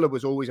Grealish at Villa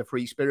was always a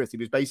free spirit. He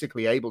was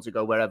basically able to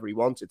go wherever he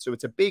wanted. So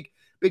it's a big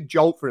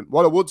jolt for him.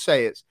 What I would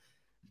say is,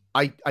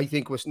 I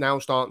think we're now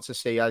starting to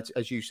see,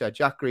 as you said,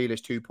 Jack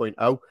Grealish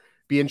 2.0.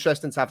 Be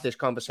interesting to have this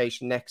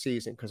conversation next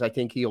season because I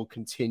think he'll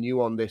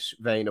continue on this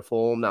vein of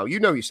form. Now, you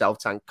know yourself,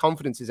 Tank.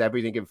 Confidence is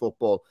everything in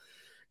football.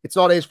 It's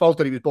not his fault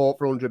that he was bought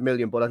for 100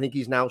 million, but I think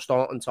he's now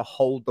starting to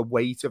hold the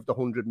weight of the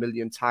 100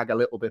 million tag a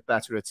little bit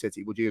better at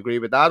City. Would you agree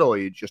with that, or are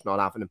you just not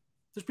having him?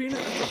 There's been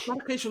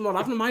a case of not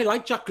having him. I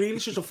like Jack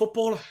Grealish as a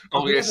footballer.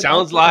 Oh, it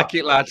sounds like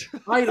it, lad.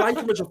 I like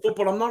him as a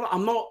footballer.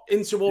 I'm not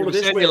into all of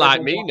this. You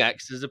like me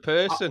next as a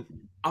person.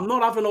 I'm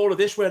not having all of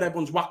this where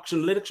everyone's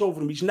waxing lyrics over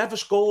him. He's never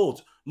scored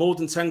more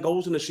than 10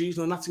 goals in a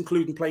season, and that's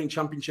including playing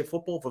Championship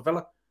football for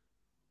Villa.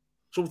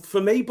 So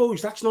for me,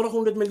 boys, that's not a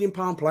 £100 million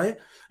player.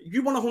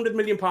 You want a £100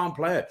 million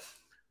player.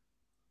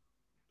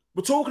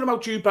 We're talking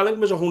about Jude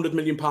Bellingham as a £100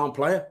 million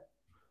player.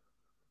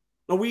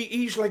 Now,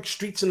 he's like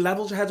streets and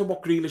levels ahead of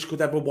what Grealish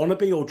could ever want to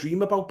be or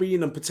dream about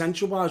being and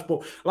potential-wise.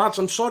 But, lads,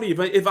 I'm sorry.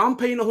 If I'm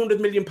paying £100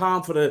 million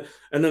for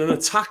an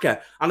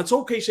attacker, and it's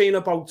okay saying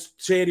about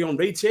Thierry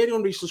Henry. Thierry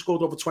Henry still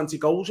scored over 20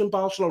 goals in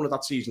Barcelona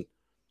that season.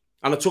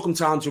 And it took him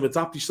time to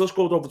adapt. He still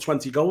scored over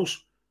 20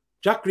 goals.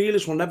 Jack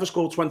Grealish will never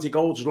score 20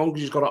 goals as long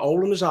as he's got a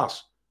hole in his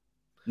ass.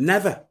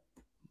 Never.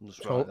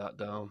 Just write that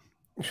down.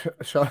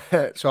 So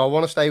I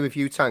want to stay with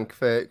you, Tank,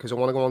 because I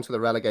want to go on to the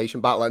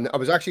relegation battle. And I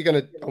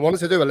wanted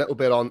to do a little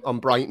bit on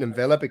Brighton and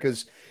Villa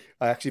because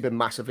I've actually been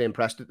massively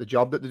impressed at the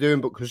job that they're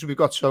doing. But because we've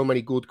got so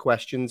many good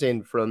questions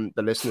in from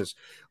the listeners,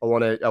 I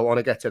want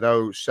to get to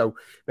those. So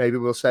maybe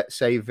we'll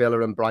save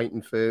Villa and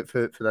Brighton for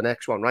the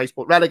next one, right?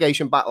 But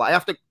relegation battle, I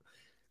have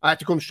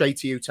to come straight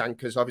to you, Tank,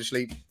 because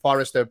obviously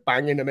Forest are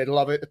bang in the middle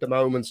of it at the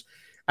moment,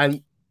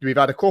 and we've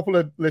had a couple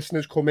of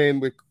listeners come in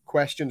with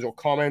questions or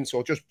comments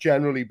or just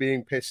generally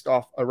being pissed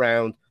off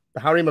around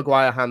the Harry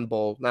Maguire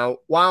handball. Now,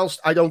 whilst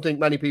I don't think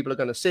many people are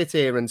going to sit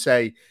here and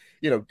say,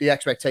 the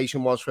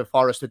expectation was for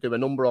Forest to do a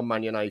number on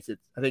Man United,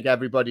 I think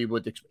everybody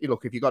would,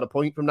 look, if you got a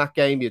point from that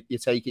game, you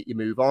take it, you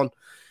move on.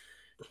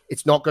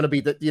 It's not going to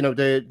be that,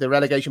 the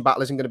relegation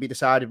battle isn't going to be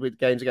decided with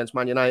games against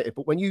Man United.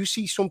 But when you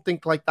see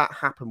something like that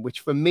happen,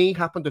 which for me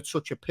happened at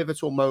such a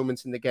pivotal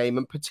moment in the game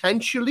and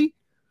potentially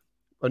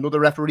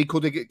another referee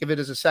could give it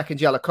as a second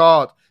yellow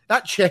card,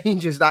 that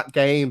changes that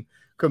game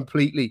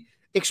completely.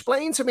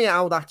 Explain to me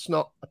how that's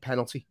not a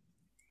penalty.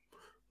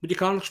 But you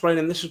can't explain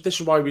it. This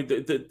is why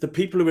the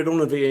people who are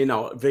on a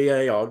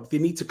VAR, they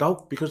need to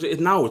go because it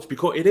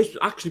is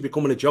actually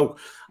becoming a joke.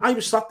 I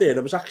was sat there.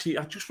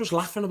 I just was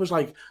laughing. I was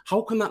like,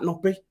 how can that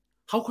not be?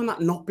 How can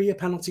that not be a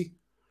penalty?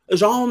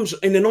 His arms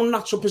in an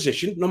unnatural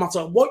position, no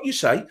matter what you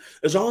say,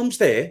 his arm's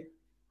there,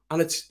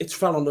 and it's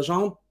fell on his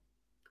arm.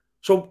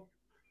 So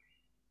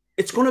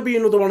it's going to be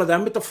another one of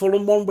them with the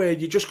Fulham one where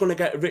you're just going to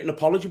get a written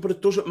apology, but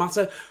it doesn't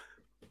matter.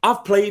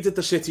 I've played at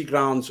the City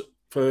grounds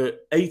for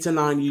 8 or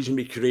 9 years in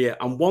my career,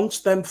 and once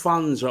them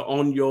fans are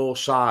on your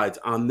side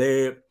and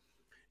it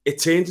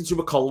turns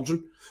into a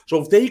cauldron.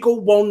 So if they go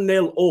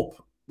 1-0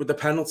 up with the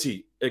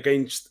penalty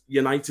against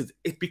United,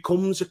 it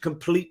becomes a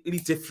completely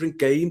different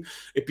game.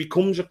 It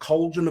becomes a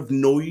cauldron of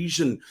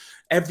noise, and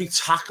every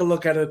tackle will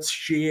get a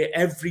cheer,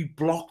 every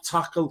block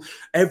tackle,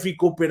 every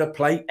good bit of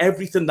play,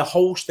 everything, the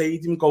whole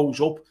stadium goes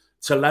up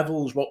to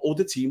levels what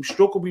other teams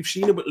struggle. We've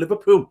seen it with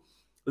Liverpool.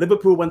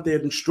 Liverpool went there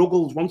and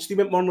struggled. Once they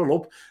went 1-0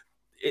 up,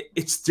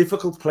 it's a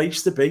difficult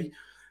place to be.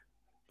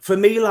 For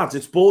me, lads,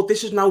 it's bored.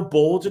 This is now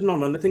bordering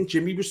on, and I think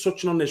Jimmy was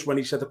touching on this when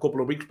he said a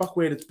couple of weeks back,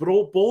 where it's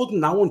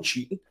bordering now on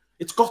cheating.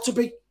 It's got to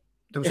be.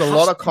 There was a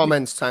lot of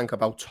comments, Tank,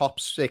 about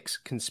top 6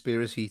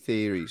 conspiracy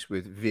theories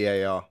with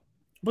VAR.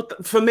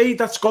 But for me,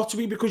 that's got to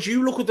be because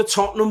you look at the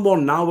Tottenham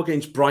one now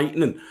against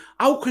Brighton, and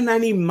how can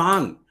any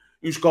man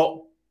who's got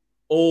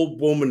or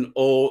woman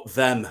or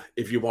them,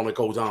 if you want to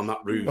go down that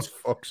route.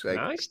 For fuck's sake.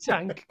 Nice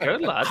tank.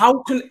 Good lad.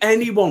 How can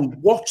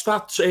anyone watch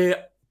that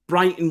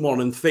Brighton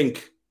one and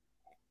think,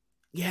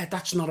 yeah,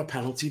 that's not a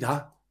penalty,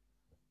 that?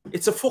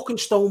 It's a fucking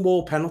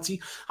stonewall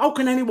penalty. How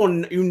can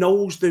anyone who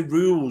knows the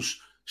rules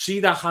see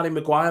that Harry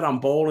Maguire on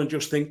ball and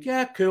just think,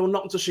 yeah, cool,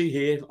 nothing to see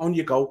here, on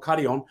you go,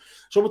 carry on?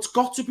 So it's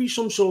got to be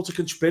some sort of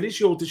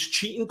conspiracy or there's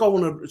cheating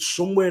going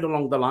somewhere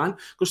along the line,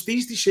 because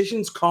these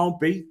decisions can't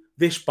be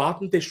this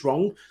bad and this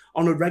wrong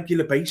on a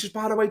regular basis,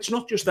 by the way. It's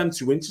not just them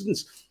 2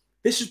 incidents.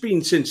 This has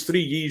been since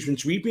 3 years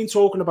since we've been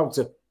talking about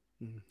it.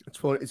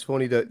 It's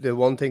funny. The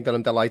one thing that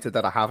I'm delighted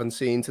that I haven't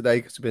seen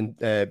today, because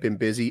I've been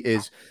busy,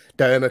 is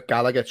Dermot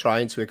Gallagher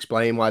trying to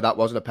explain why that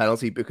wasn't a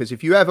penalty. Because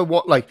if you ever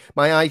want, like,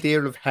 my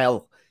idea of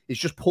hell is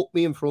just put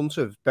me in front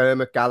of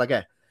Dermot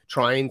Gallagher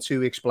trying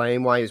to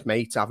explain why his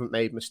mates haven't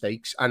made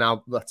mistakes, and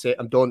that's it.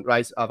 I'm done.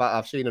 Right?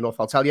 I've seen enough.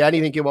 I'll tell you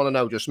anything you want to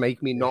know. Just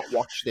make me not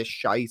watch this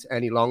shite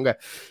any longer.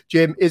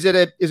 Jim, is it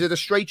a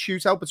straight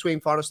shootout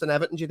between Forest and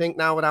Everton, do you think,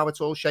 now with how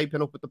it's all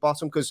shaping up at the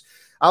bottom? Because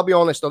I'll be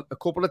honest, a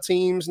couple of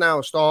teams now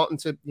are starting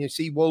to, you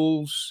see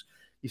Wolves,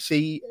 you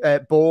see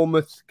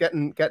Bournemouth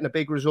getting a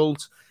big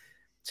result.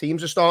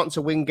 Teams are starting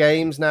to win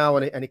games now,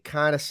 and it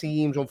kind of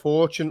seems,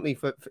 unfortunately,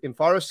 in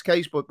Forest's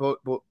case, but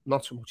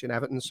not so much in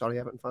Everton. Sorry,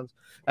 Everton fans,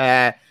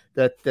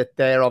 that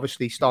they're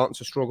obviously starting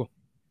to struggle.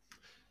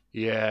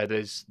 Yeah,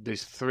 there's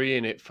 3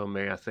 in it for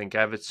me. I think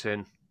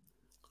Everton,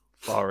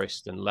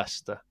 Forest, and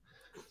Leicester.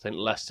 I think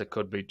Leicester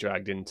could be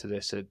dragged into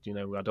this. I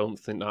don't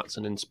think that's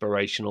an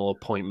inspirational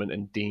appointment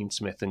in Dean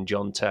Smith and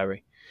John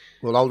Terry.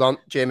 Well, hold on,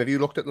 Jim. Have you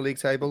looked at the league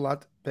table,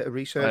 lad? Bit of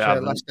research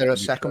here. Leicester are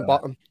second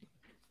bottom.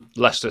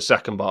 Leicester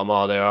second bottom,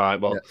 are they? All right.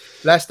 Well,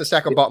 Leicester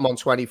second bottom on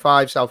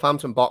 25.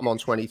 Southampton bottom on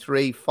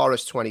 23.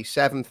 Forest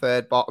 27,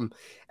 third bottom.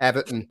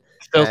 Everton.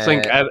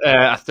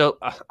 I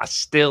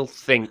still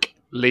think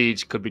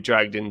Leeds could be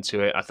dragged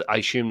into it. I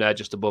assume they're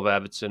just above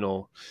Everton,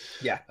 or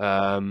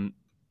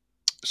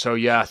So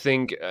yeah, I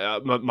think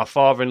my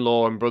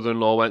father-in-law and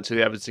brother-in-law went to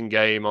the Everton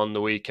game on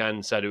the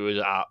weekend. Said it was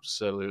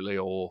absolutely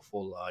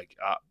awful.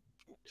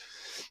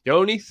 The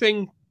only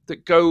thing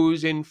that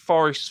goes in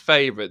Forest's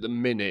favour at the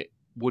minute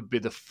would be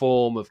the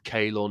form of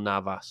Keylor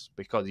Navas,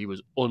 because he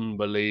was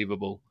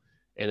unbelievable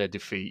in a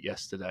defeat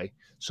yesterday.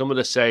 Some of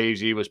the saves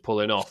he was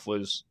pulling off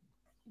was,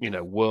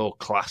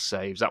 world-class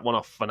saves. That one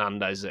off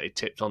Fernandez that he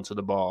tipped onto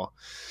the bar.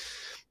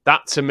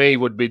 That, to me,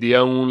 would be the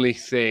only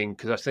thing,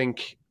 because I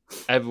think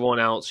everyone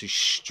else is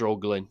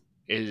struggling,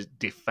 is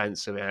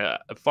defensive.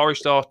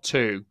 Forest are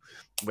 2.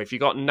 But if you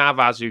got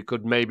Navas, who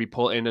could maybe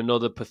put in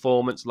another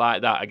performance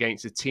like that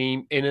against a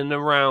team in and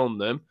around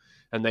them,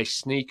 and they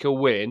sneak a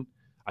win,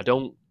 I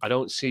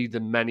don't see the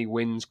many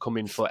wins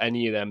coming for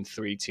any of them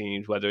 3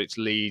 teams, whether it's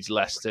Leeds,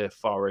 Leicester,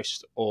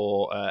 Forest,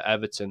 or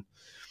Everton.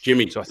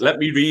 Jimmy, let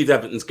me read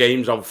Everton's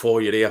games out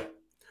for you here,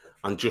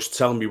 and just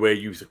tell me where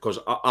you, because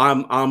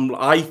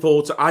I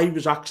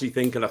was actually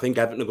thinking, I think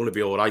Everton are going to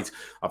be all right.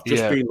 I've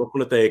just been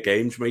looking at their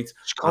games, mate.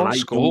 Can't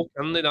score,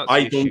 can they?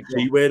 I don't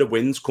see where the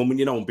win's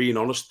coming. I'm being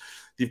honest.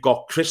 They've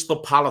got Crystal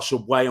Palace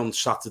away on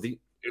Saturday.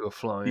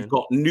 You've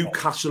got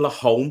Newcastle at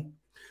home.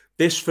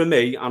 This, for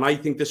me, and I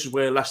think this is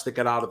where Leicester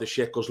get out of the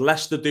shit, because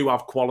Leicester do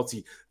have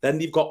quality. Then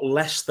they've got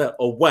Leicester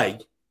away.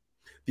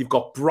 They've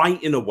got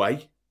Brighton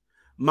away,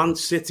 Man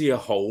City at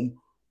home,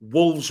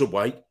 Wolves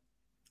away,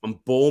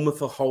 and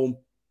Bournemouth at home.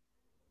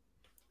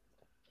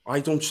 I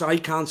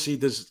can't see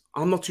there's.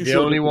 I'm not too sure.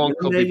 The only one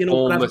could be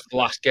Bournemouth,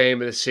 last game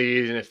of the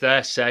season. If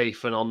they're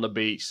safe and on the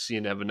beats,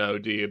 you never know,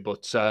 do you?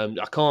 But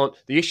I can't.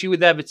 The issue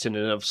with Everton,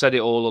 and I've said it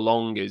all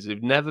along, is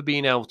they've never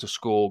been able to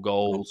score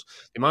goals.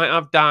 They might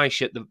have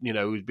Dyche at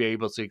who'd be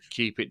able to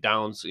keep it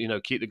down,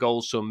 keep the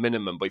goals to a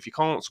minimum. But if you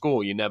can't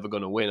score, you're never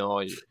going to win,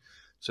 are you?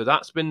 So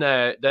that's been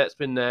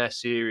their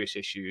serious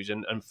issues,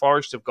 and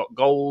Forest have got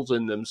goals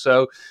in them.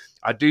 So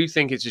I do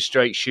think it's a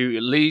straight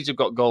shoot. Leeds have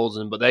got goals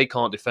in them, but they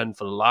can't defend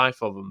for the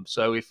life of them.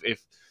 So if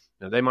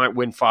they might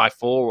win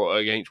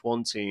 5-4 against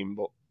one team,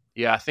 but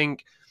yeah, I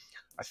think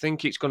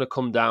it's going to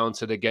come down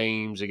to the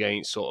games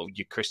against sort of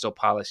your Crystal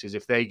Palaces,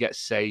 if they get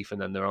safe and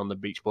then they're on the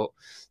beach. But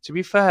to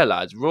be fair,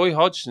 lads, Roy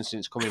Hodgson,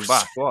 since coming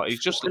back, he's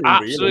just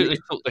absolutely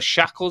took the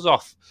shackles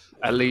off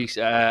Elise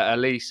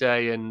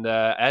and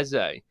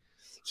Eze.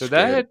 So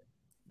they're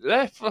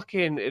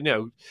fucking,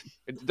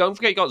 don't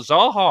forget you got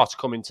Zaha to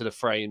come into the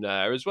frame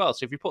there as well.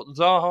 So if you put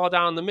Zaha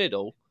down the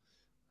middle,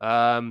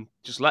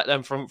 just let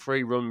them front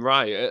three run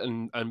riot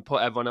and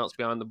put everyone else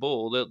behind the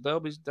ball, they'll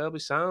be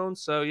sound.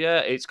 So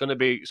yeah,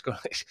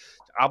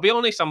 I'll be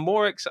honest, I'm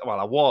more excited. Well,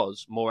 I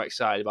was more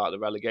excited about the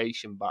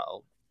relegation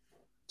battle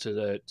to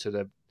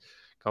the.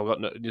 I've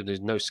got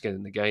there's no skin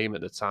in the game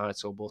at the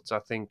title, but I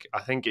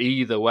think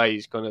either way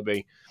is going to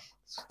be.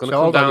 So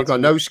hold on, you've got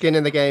no skin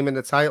in the game in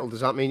the title. Does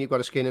that mean you've got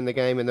a skin in the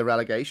game in the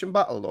relegation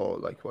battle, or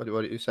like what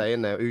are you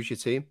saying there? Who's your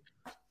team?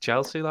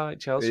 Chelsea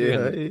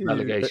in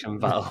relegation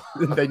battle.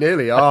 They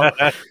nearly are.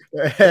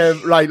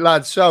 Right,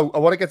 lads. So I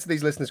want to get to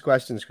these listeners'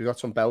 questions. We've got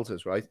some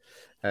belters, right?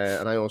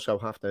 And I also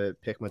have to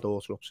pick my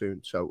daughter up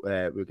soon. So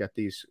we'll get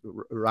these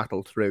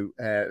rattled through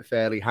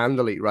fairly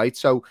handily, right?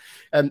 So,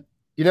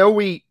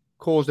 we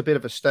caused a bit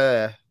of a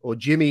stir, or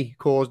Jimmy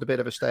caused a bit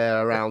of a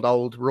stir around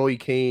old Roy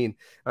Keane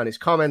and his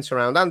comments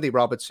around Andy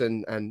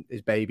Robertson and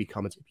his baby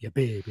comments. Your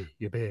baby.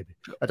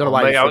 I don't know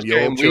why you're from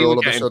Yorkshire all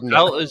of a sudden.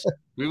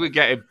 We were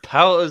getting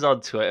pelters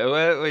on Twitter,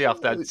 weren't we,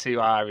 after that 2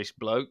 Irish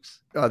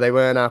blokes? Oh, they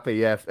weren't happy,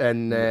 yeah.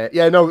 And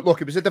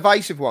look, it was a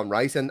divisive one,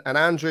 right? And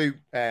Andrew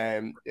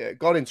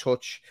got in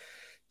touch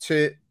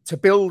to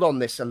build on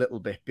this a little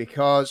bit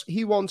because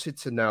he wanted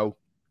to know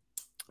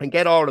and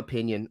get our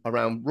opinion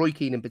around Roy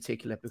Keane in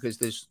particular, because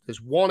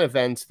there's one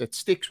event that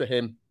sticks with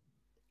him,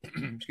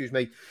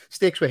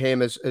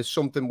 as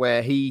something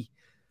where he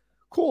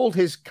called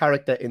his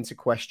character into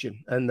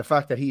question, and the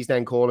fact that he's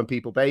then calling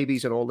people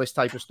babies and all this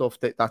type of stuff,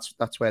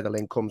 that's where the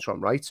link comes from,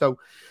 right? So,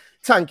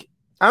 Tank,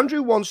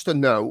 Andrew wants to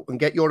know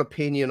and get your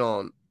opinion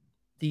on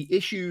the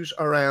issues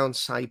around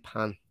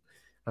Saipan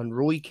and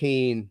Roy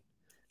Keane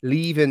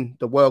leaving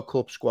the World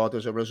Cup squad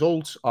as a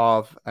result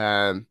of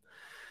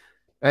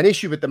an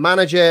issue with the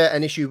manager,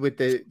 an issue with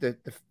the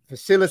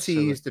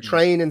facilities, the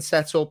training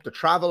setup, the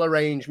travel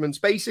arrangements,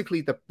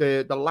 basically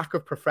the lack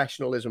of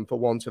professionalism, for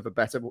want of a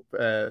better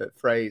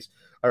phrase,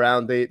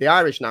 around the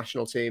Irish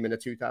national team in the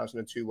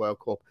 2002 World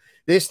Cup.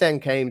 This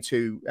then came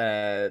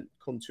to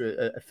come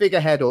to a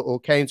figurehead, or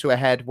came to a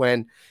head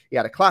when he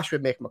had a clash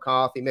with Mick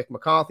McCarthy. Mick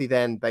McCarthy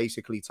then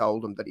basically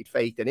told him that he'd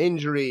faked an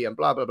injury and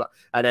blah, blah, blah.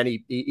 And then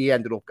he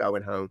ended up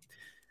going home.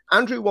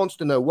 Andrew wants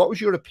to know, what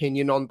was your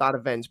opinion on that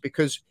event?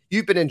 Because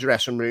you've been in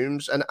dressing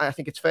rooms, and I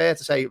think it's fair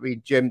to say,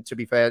 Jim, to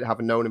be fair,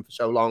 having known him for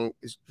so long,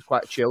 is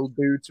quite a chill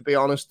dude, to be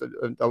honest.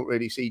 I don't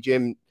really see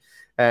Jim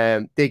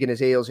digging his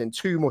heels in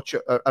too much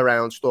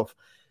around stuff.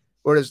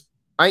 Whereas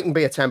I can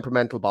be a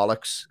temperamental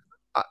bollocks.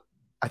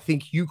 I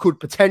think you could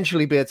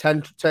potentially be a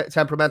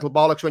temperamental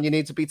bollocks when you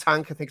need to be,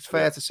 Tank. I think it's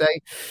fair to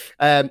say.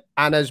 And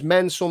as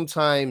men,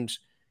 sometimes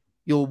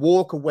you'll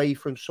walk away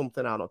from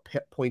something on a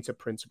point of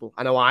principle.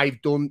 I know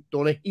I've done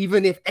it.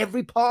 Even if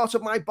every part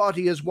of my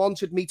body has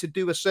wanted me to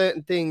do a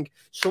certain thing,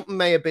 something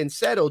may have been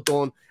said or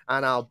done,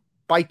 and I'll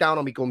bite down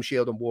on my gum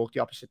shield and walk the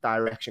opposite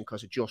direction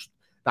because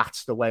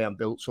that's the way I'm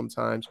built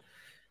sometimes.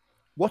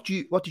 What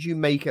did you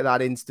make of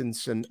that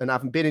instance? And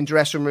having been in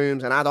dressing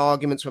rooms and had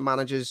arguments with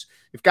managers,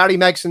 if Gary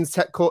Megson's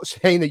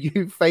saying that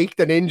you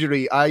faked an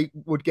injury, I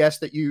would guess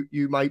that you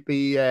might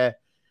be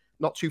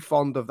not too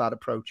fond of that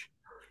approach.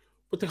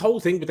 But the whole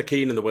thing with the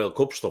Keane and the World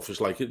Cup stuff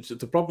is like, it's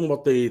the problem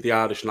with the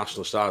Irish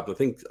national side. I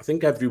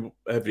think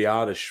every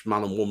Irish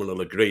man and woman will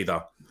agree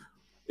that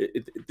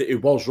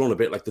it was run a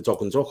bit like the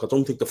dog and duck. I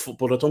don't think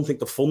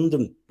the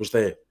funding was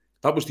there.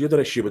 That was the other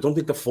issue. I don't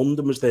think the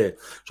funding was there.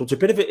 So it's a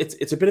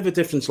bit of a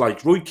difference.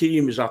 Like Roy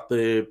Keane was at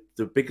the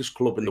biggest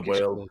club in the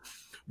world,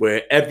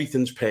 where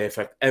everything's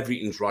perfect,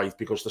 everything's right,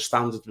 because the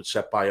standard was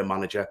set by a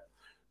manager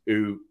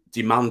who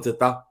demanded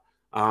that.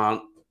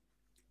 And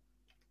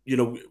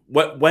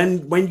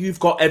when you've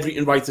got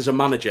everything right as a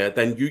manager,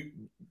 then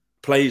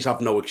players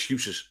have no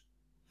excuses.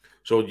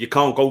 So you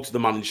can't go to the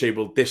man and say,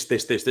 well, this,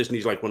 and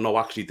he's like, well, no,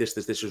 actually, this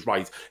is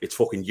right. It's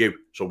fucking you.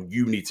 So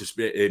you need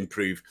to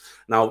improve.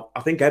 Now,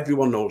 I think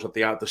everyone knows that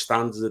the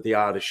standards of the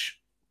Irish,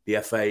 the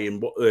FA,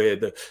 and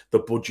the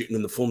budgeting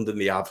and the funding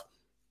they have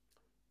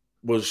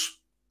was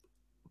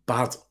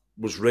bad,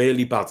 was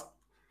really bad.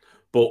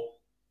 But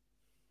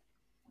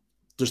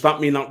does that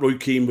mean that Roy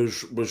Keane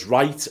was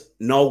right?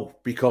 No,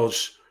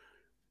 because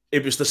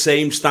it was the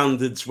same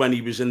standards when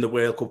he was in the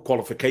World Cup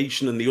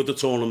qualification and the other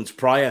tournaments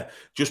prior.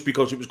 Just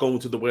because it was going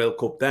to the World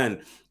Cup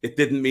then, it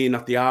didn't mean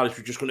that the Irish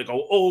were just going to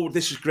go, oh,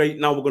 this is great,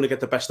 now we're going to get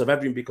the best of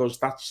everything, because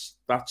that's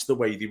the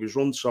way he was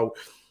run. So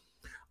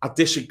I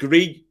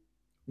disagree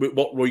with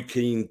what Roy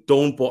Keane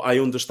done, but I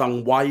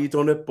understand why he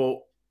done it. But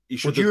he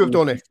should have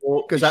done it.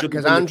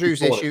 Because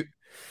Andrew's issue,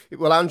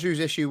 Andrew's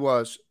issue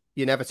was,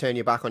 you never turn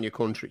your back on your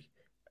country,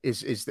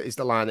 is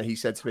the line that he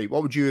said to me.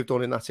 What would you have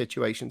done in that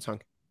situation,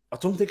 Tank? I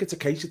don't think it's a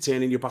case of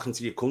turning your back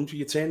into your country.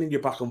 You're turning your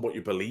back on what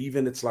you believe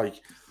in. It's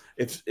like,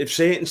 if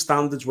certain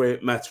standards were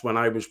met when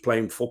I was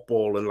playing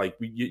football, and like,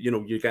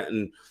 you're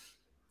getting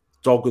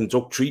dog and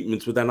duck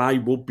treatment, but then I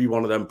would be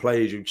one of them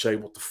players who'd say,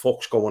 what the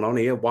fuck's going on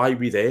here? Why are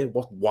we there?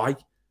 Why?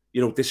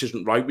 This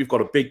isn't right. We've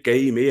got a big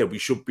game here. We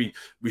should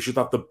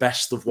have the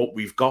best of what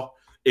we've got,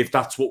 if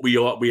that's what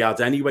we had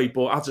anyway.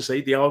 But as I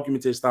say, the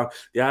argument is that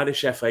the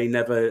Irish FA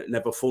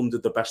never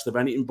funded the best of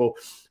anything. But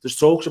there's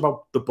talks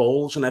about the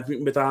balls and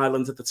everything with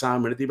Ireland at the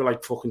time, and they were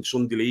like fucking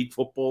Sunday League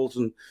footballs.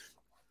 And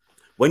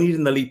when you're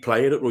an elite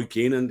player at Roy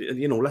Keane,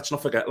 and let's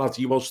not forget, lads,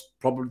 he was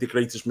probably the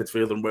greatest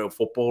midfielder in world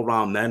football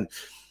around then.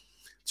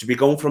 To be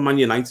going from Man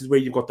United, where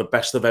you've got the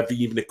best of every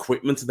even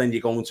equipment, and then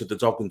you're going to the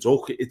dog and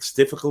duck, it's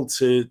difficult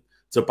to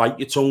bite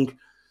your tongue.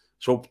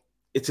 So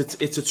it's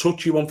a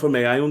touchy one for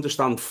me. I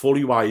understand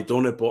fully why he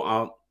done it,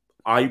 but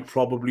I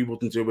probably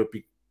wouldn't do it.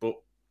 But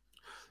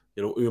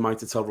who am I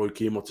to tell Roy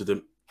Keane what to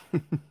do?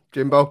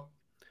 Jimbo?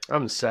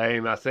 I'm the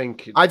same. I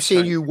think I've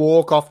seen you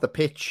walk off the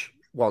pitch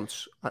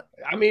once.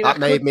 I mean, that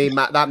made me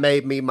mad. That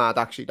made me mad.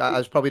 Actually, that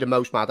was probably the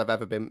most mad I've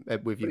ever been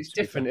with you. But it's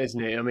different,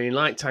 isn't it? I mean,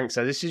 like Tank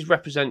said, this is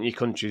representing your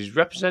country. He's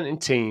representing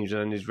teams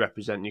and he's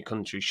representing your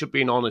country. It should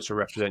be an honour to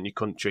represent your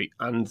country.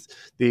 And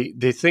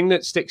the thing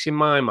that sticks in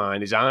my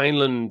mind is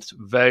Ireland.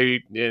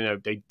 They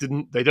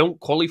don't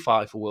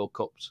qualify for World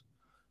Cups.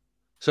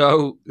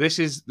 So this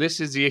is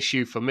the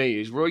issue for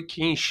me. Is Roy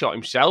Keane shot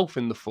himself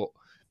in the foot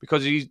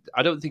because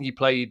I don't think he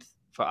played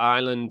for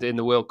Ireland in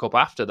the World Cup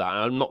after that.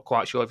 I'm not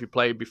quite sure if he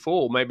played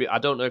before. Maybe I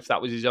don't know if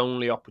that was his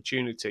only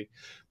opportunity,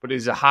 but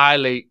there's a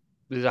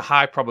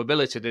high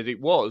probability that it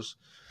was.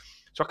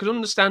 So I could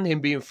understand him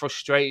being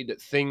frustrated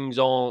that things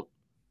aren't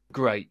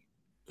great.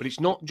 But it's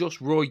not just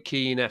Roy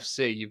Keane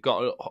FC. You've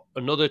got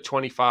another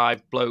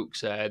 25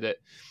 blokes there that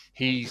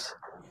I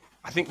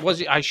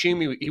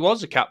assume he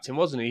was a captain,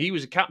 wasn't he? He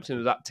was a captain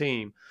of that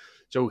team.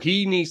 So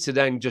he needs to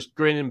then just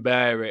grin and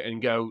bear it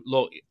and go,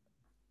 look,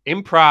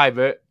 in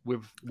private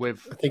with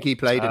I think he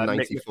played in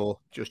 94.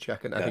 Just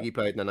checking. I think he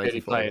played in the 94.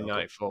 He played in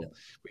 94. Yeah.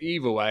 But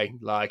either way,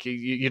 like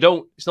you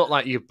don't. It's not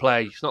like you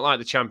play. It's not like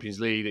the Champions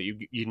League that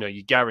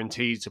you're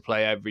guaranteed to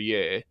play every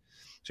year.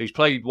 So he's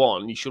played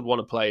one. You should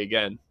want to play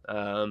again.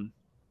 So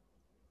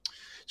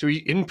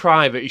in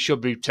private, he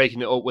should be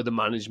taking it up with the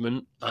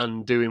management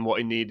and doing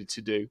what he needed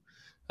to do.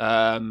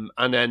 And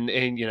then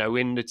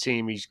in the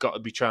team, he's got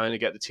to be trying to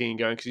get the team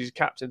going because he's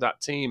captain of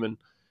that team. And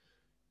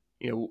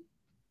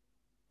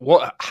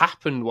what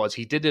happened was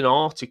he did an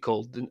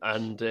article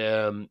and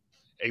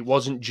it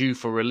wasn't due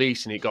for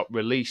release and it got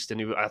released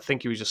and I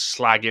think he was just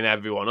slagging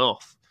everyone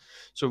off.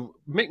 So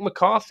Mick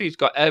McCarthy's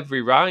got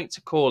every right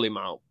to call him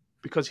out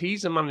because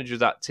he's the manager of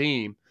that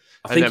team.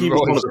 I think he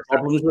was one of the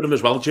problems with him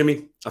as well,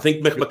 Jimmy. I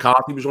think Mick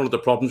McCarthy was one of the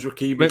problems with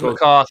Keane. Mick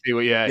McCarthy,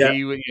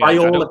 by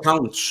all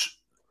accounts,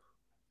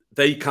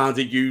 they kind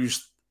of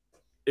used,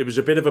 it was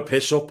a bit of a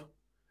piss up.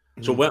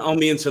 So when on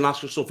the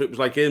international stuff, it was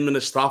like him and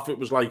the staff, it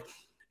was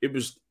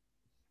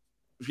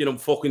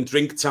fucking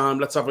drink time.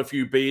 Let's have a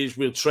few beers.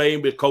 We'll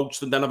train, we'll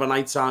coach, and then have a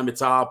night time.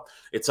 It's our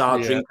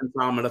drinking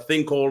time. And I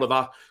think all of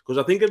that, because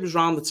I think it was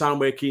around the time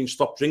where Keane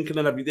stopped drinking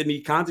and everything.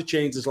 He kind of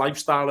changed his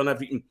lifestyle and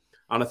everything.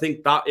 And I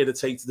think that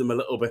irritated him a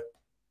little bit.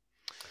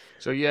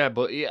 So,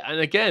 and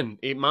again,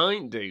 it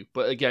might do.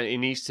 But again, he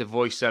needs to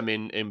voice them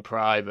in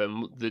private.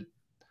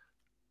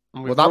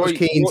 That was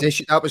Keane's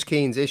issue. That was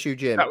Keane's issue,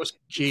 Jim. That was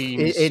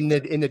Keane's in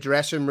the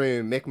dressing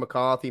room. Mick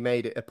McCarthy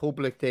made it a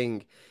public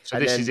thing. So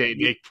this is it.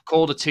 They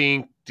called a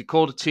team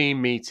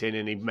meeting,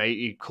 and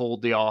he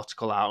called the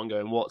article out and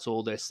going, "What's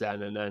all this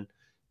then?" And then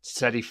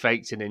said he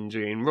faked an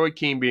injury. And Roy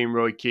Keane being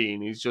Roy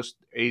Keane, I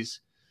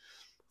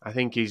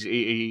think he's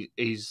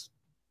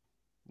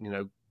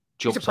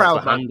jumped he's a proud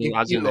off the handle,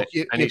 hasn't it?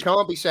 You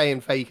can't be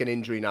saying fake an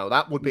injury now.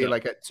 That would be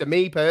to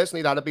me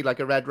personally, that'd be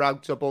like a red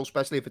rag to ball,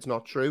 especially if it's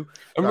not true.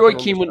 And Roy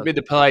Keane wouldn't be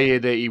the player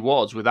that he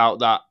was without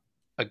that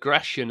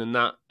aggression and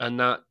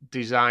that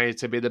desire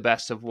to be the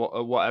best of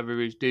whatever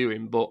he's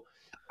doing. But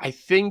I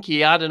think he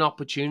had an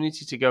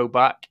opportunity to go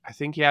back. And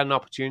he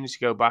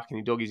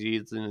dug his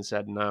ears in and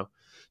said no.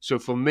 So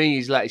for me,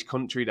 he's let his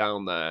country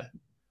down there.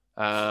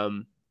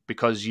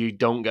 Because you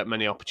don't get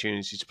many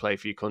opportunities to play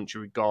for your country,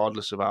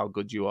 regardless of how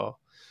good you are.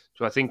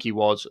 So I think he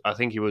was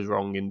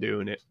wrong in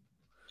doing it.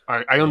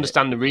 I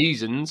understand the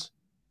reasons,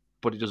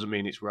 but it doesn't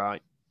mean it's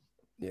right.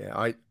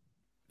 Yeah,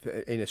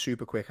 in a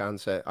super quick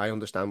answer, I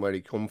understand where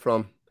he come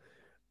from.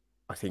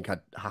 I think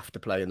I'd have to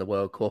play in the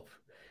World Cup.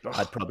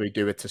 I'd probably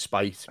do it to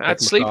spite. I'd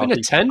sleep in a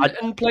tent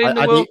and play in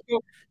the World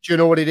Cup. Do you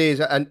know what it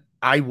is? And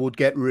I would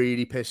get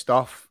really pissed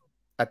off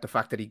at the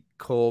fact that he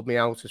called me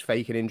out as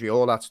fake an injury,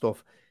 all that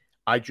stuff.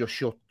 I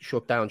just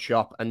shut down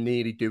shop and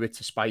nearly do it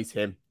to spite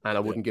him, and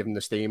I wouldn't give him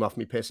the steam off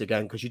me piss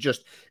again because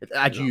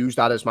I'd use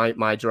that as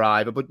my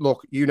driver. But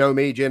look, you know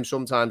me, Jim.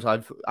 Sometimes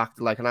I've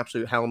acted like an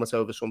absolute helmet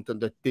over something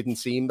that didn't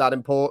seem that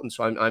important.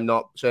 So I'm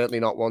certainly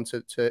not one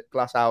to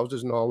glass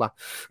houses and all that.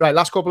 Right,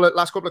 last couple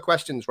of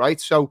questions.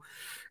 Right, so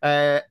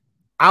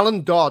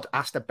Alan Dodd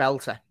asked a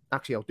belter.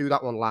 Actually, I'll do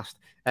that one last.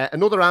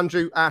 Another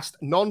Andrew asked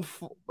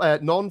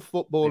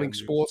non-footballing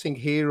sporting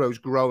heroes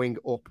growing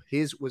up.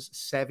 His was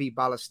Sevi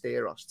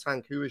Ballesteros.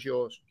 Tank, who is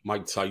yours?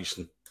 Mike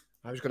Tyson.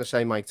 I was going to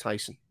say Mike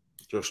Tyson.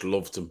 Just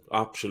loved him.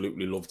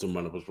 Absolutely loved him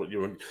when I was.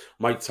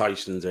 Mike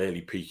Tyson's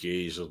early peak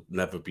years will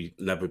never be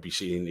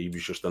seen. He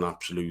was just an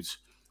absolute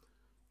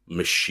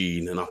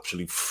machine, an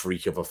absolute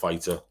freak of a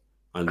fighter.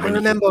 And I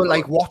remember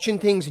watching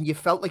things and you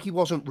felt like he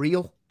wasn't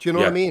real. Do you know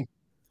what I mean?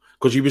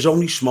 Because he was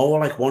only small,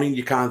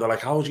 you kind of like,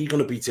 how is he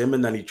going to beat him?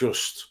 And then he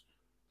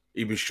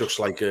was just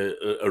like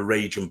a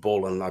raging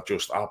bull, and that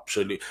just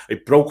absolutely,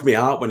 it broke me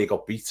out when he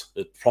got beat.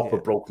 It proper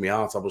broke me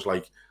out. I was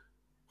like,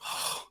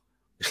 oh,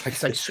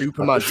 it's like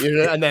Superman,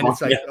 and then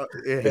it's like,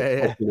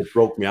 it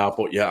broke me out.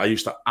 But yeah, I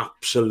used to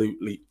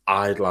absolutely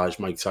idolize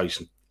Mike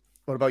Tyson.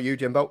 What about you,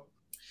 Jimbo?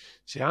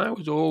 See, I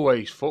was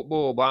always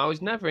football, but I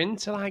was never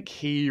into like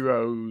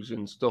heroes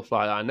and stuff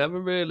like that. I never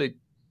really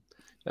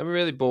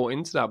bought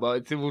into that, but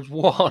if there was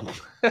one,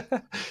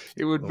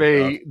 it would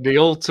be the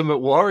Ultimate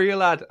Warrior,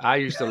 lad. I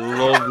used to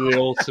love the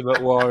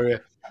Ultimate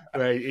Warrior.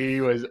 Mate,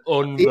 he was Best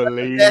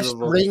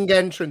unbelievable. ring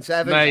entrance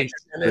ever. Mate,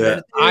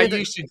 I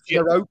used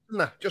to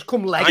just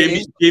come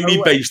legging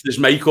Jimmy based his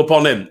makeup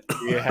on him.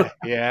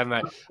 Yeah,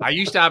 mate. I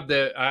used to have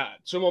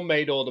someone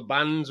made all the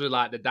bands with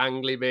like the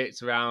dangly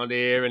bits around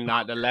here and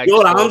like the legs.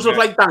 Your arms look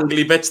like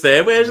dangly bits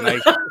there, where's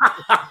it?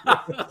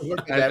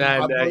 And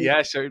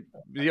then, so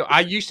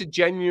I used to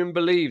genuinely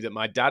believe that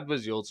my dad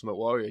was the Ultimate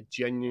Warrior.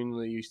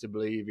 Genuinely used to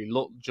believe he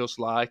looked just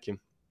like him.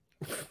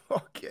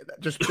 Fuck it.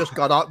 Just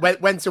got out,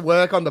 went to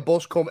work on the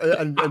bus,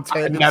 and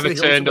turned never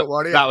into the turned Ultimate up.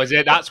 Warrior. That was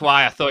it. That's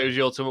why I thought he was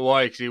the Ultimate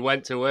Warrior, because he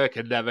went to work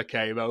and never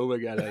came home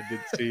again. I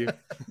didn't see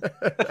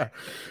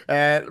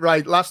him.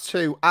 Right, last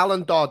two.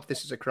 Alan Dodd.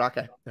 This is a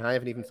cracker. I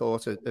haven't even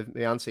thought of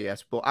the answer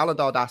yet. But Alan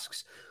Dodd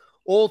asks,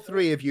 all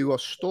three of you are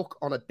stuck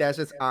on a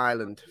desert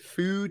island.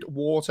 Food,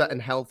 water,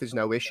 and health is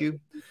no issue.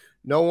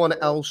 No one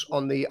else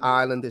on the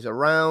island is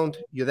around.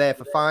 You're there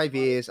for 5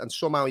 years, and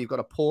somehow you've got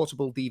a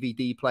portable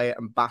DVD player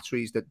and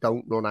batteries that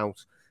don't run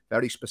out.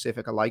 Very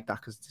specific. I like that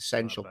because it's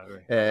essential.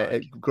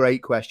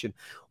 Great question.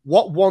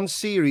 What one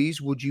series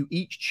would you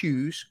each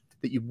choose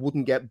that you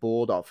wouldn't get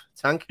bored of?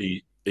 Tank?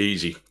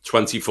 Easy.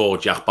 24,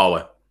 Jack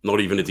Bauer.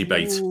 Not even a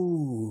debate.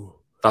 Ooh.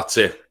 That's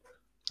it.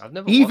 I've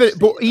never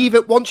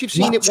even once you've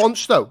seen it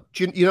once, though,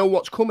 do you know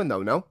what's coming,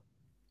 though, no?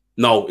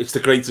 No, it's the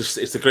greatest.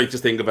 It's the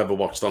greatest thing I've ever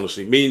watched.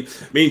 Honestly, me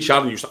and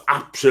Sharon used to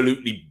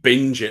absolutely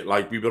binge it.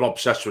 Like we were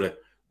obsessed with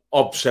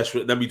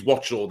it. Then we'd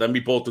watch it all. Then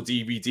we bought the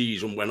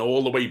DVDs and went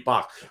all the way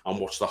back and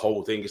watched the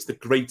whole thing. It's the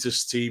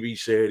greatest TV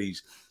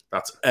series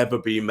that's ever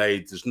been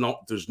made. There's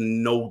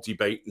no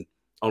debating.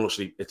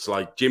 Honestly, it's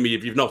like, Jimmy,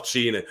 if you've not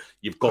seen it,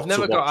 you've got to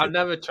watch it. I've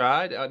never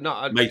tried.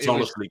 Mate,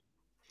 honestly.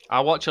 I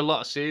watch a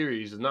lot of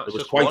series, and that's it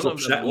was just quite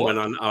upsetting when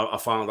I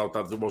found out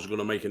that they wasn't going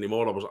to make any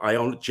more.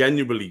 I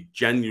genuinely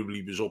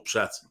was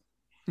upset.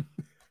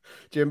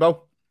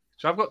 Jimbo?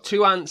 So I've got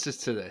two answers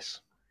to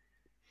this.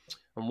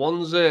 And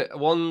one's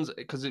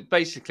because it's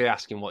basically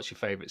asking what's your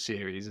favourite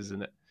series,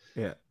 isn't it?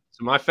 Yeah.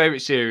 So my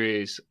favourite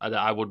series that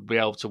I would be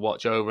able to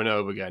watch over and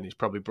over again is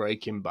probably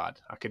Breaking Bad.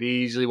 I could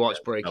easily watch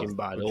Breaking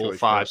Bad, all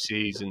 5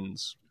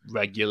 seasons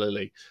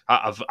regularly.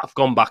 I've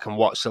gone back and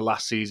watched the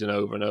last season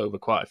over and over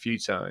quite a few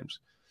times.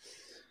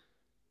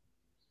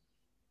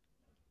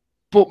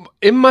 But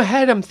in my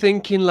head, I'm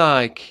thinking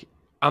like,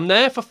 I'm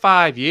there for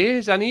 5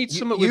 years. I need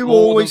something. You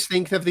always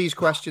think of these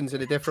questions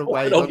in a different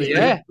way.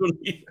 Yeah.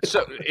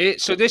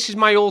 So this is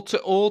my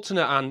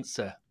alternate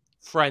answer.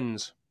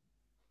 Friends.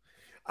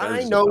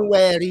 I know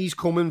where he's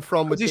coming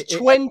from. There's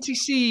 20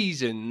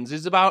 seasons.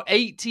 There's about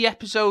 80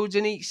 episodes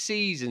in each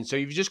season. So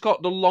you've just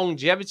got the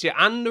longevity,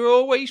 and they're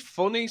always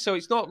funny. So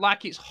it's not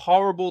like it's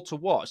horrible to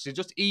watch. They're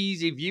just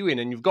easy viewing,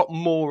 and you've got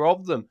more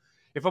of them.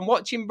 If I'm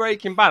watching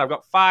Breaking Bad, I've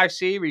got 5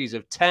 series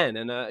of 10,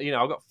 and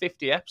I've got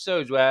 50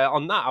 episodes. Where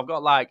on that, I've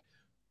got like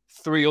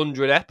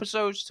 300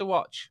 episodes to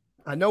watch.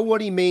 I know what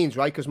he means,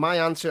 right? Because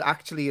my answer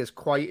actually is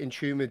quite in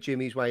tune with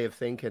Jimmy's way of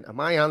thinking, and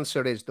my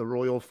answer is the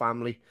royal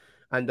family,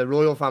 and the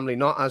royal family,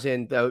 not as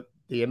in the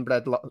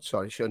inbred.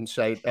 Sorry, shouldn't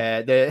say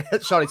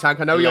sorry,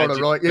 Tank. I know you're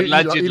a royal.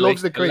 He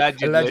loves the Queen.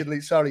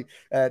 Allegedly, sorry.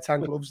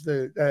 Tank loves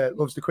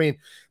the Queen,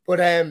 but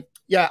I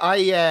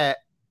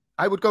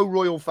would go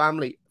royal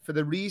family. For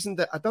the reason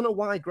that I don't know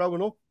why,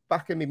 growing up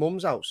back in my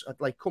mum's house, I'd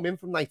like come in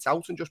from nights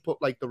out and just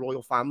put like the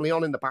royal family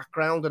on in the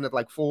background, and I'd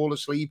like fall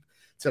asleep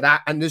to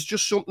that. And there's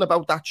just something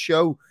about that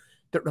show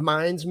that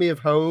reminds me of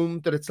home,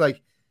 that it's like,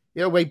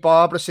 way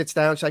Barbara sits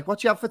down, she's like, what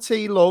do you have for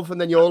tea, love?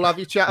 And then you all have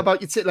your chat about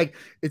your tea. Like,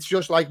 it's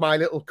just like my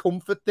little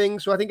comfort thing.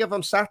 So I think if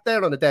I'm sat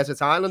there on a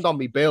desert island on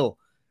me bill,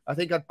 I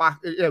think I'd back,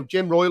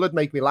 Jim Royle would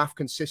make me laugh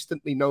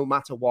consistently no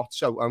matter what.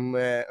 So I'm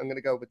going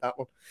to go with that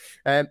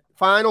one.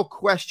 Final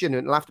question,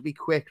 and it'll have to be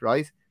quick,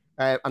 right?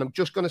 And I'm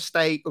just going to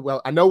stay.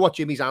 Well, I know what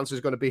Jimmy's answer is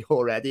going to be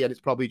already, and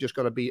it's probably just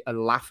going to be a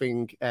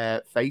laughing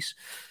face.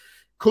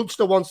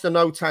 Kudster wants to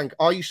know, Tank,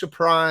 are you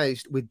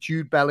surprised with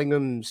Jude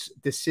Bellingham's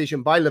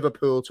decision by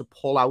Liverpool to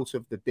pull out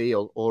of the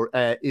deal, or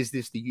is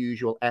this the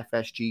usual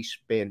FSG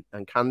spin?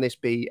 And can this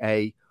be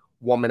a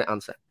 1-minute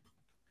answer?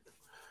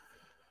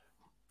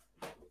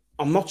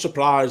 I'm not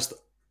surprised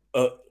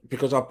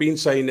because I've been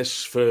saying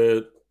this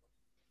for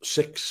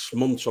 6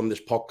 months on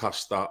this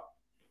podcast that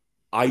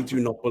I do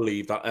not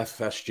believe that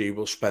FSG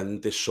will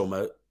spend this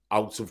summer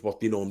out of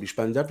what they normally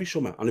spend every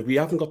summer. And if we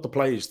haven't got the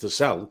players to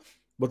sell,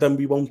 well, then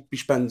we won't be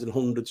spending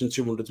hundreds and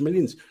 200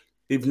 millions.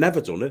 They've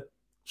never done it.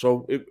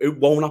 So it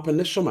won't happen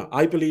this summer.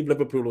 I believe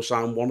Liverpool will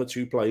sign 1 or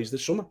 2 players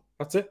this summer.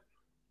 That's it.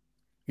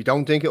 You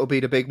don't think it'll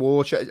be the big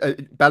war?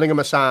 Bellingham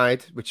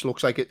aside, which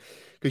looks like it,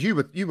 because you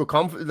were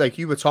confident, like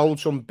you were told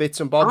some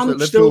bits and bobs that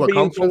Liverpool were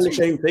confident. The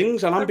same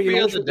things, and I'm being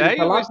honest with you.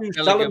 The lad who's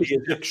telling me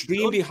is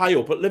extremely high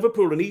up at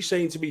Liverpool, and he's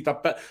saying to me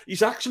that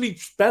he's actually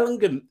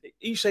Bellingham.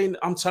 He's saying,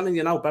 "I'm telling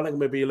you now, Bellingham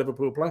may be a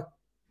Liverpool player."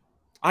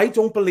 I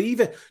don't believe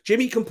it.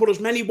 Jimmy can put as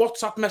many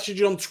WhatsApp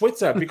messages on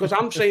Twitter because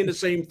I'm saying the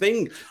same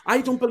thing. I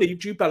don't believe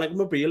Jude Bellingham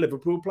will be a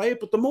Liverpool player.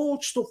 But the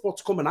more stuff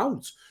what's coming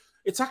out,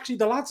 it's actually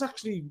the lad's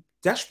actually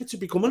desperate to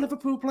become a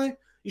Liverpool player.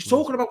 He's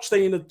talking about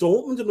staying at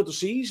Dortmund another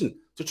season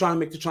to try and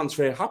make the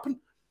transfer happen.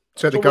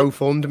 So the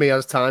GoFundMe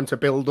has time to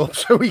build up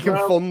so we can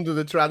fund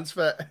the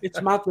transfer.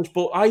 It's madness,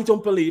 but I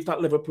don't believe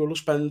that Liverpool will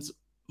spend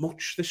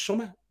much this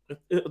summer.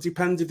 It'll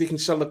depend if they can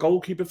sell the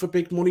goalkeeper for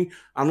big money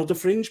and other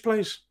fringe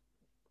players.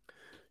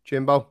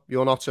 Jimbo,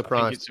 you're not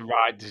surprised? I think it's the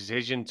right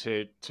decision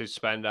to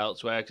spend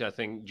elsewhere, because I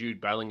think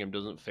Jude Bellingham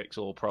doesn't fix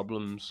all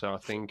problems. So I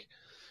think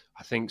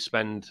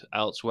spend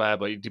elsewhere,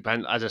 but it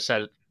depends. As I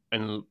said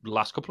in the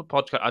last couple of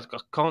podcasts, I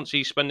can't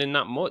see spending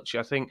that much.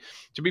 I think,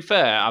 to be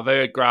fair, I've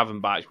heard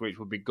Gravenberch, which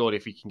would be good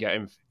if he can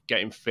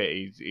get him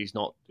fit.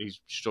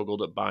 He's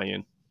struggled at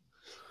Bayern.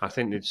 I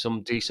think there's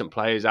some decent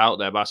players out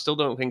there, but I still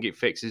don't think it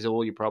fixes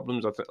all your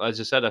problems. As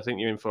I said, I think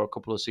you're in for a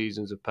couple of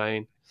seasons of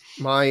pain.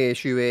 My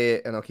issue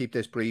here, and I'll keep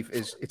this brief,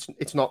 is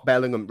it's not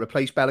Bellingham.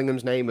 Replace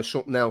Bellingham's name with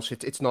something else.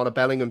 It's not a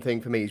Bellingham thing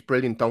for me. He's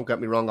brilliant, don't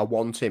get me wrong. I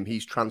want him.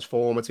 He's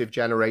transformative,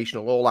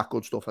 generational, all that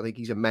good stuff. I think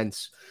he's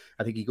immense.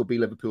 I think he could be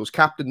Liverpool's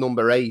captain,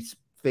 number 8,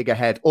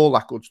 figurehead, all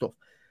that good stuff.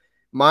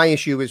 My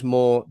issue is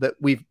more that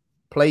we've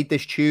played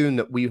this tune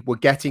that we were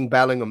getting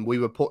Bellingham. We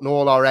were putting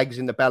all our eggs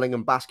in the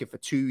Bellingham basket for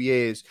 2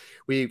 years.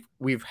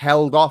 We've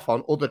held off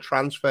on other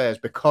transfers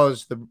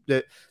because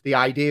the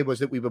idea was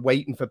that we were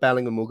waiting for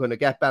Bellingham. We're going to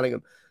get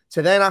Bellingham.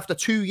 So then after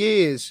 2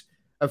 years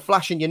of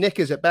flashing your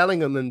knickers at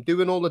Bellingham and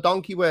doing all the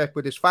donkey work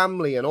with his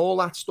family and all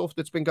that stuff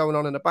that's been going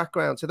on in the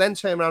background, to then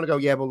turn around and go,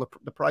 yeah, well,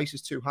 the price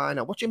is too high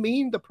now. What do you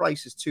mean the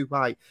price is too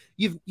high?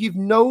 You've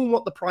known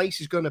what the price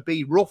is going to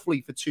be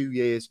roughly for 2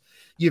 years.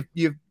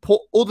 You've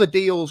put other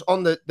deals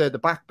on the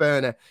back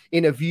burner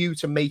in a view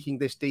to making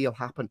this deal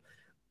happen.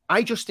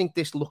 I just think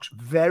this looks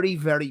very,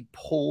 very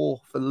poor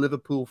for the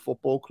Liverpool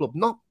Football Club.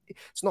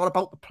 It's not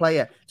about the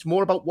player. It's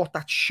more about what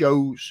that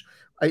shows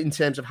in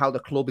terms of how the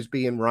club is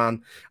being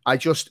ran.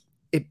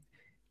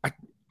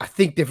 I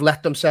think they've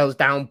let themselves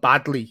down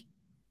badly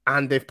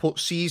and they've put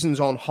seasons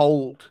on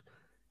hold,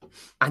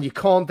 and you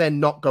can't then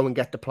not go and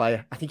get the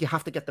player. I think you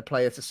have to get the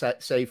player to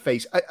save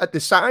face.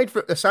 Aside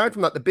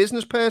from that, the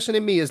business person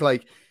in me is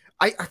like,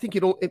 I think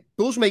it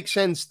does make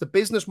sense. The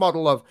business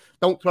model of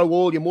don't throw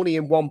all your money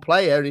in one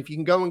player. And if you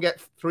can go and get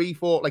 3,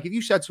 4, like if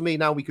you said to me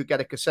now we could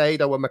get a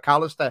Casado, a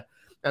McAllister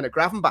and a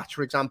Gravenberch,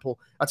 for example,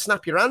 I'd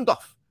snap your hand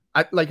off.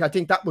 I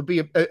think that would be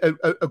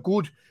a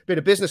good bit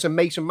of business, and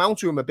Mason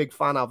Mount, who I'm a big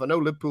fan of. I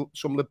know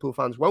some Liverpool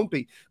fans won't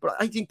be, but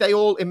I think they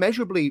all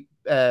immeasurably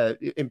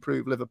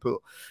improve Liverpool.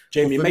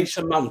 Jamie,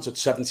 Mason Mount at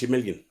 70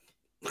 million.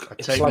 I'd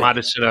take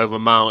Maddison over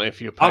Mount if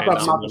you're paying. I'd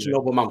have Maddison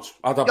over Mount.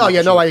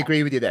 I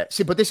agree with you there.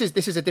 See, but this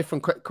is a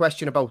different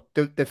question about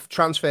the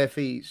transfer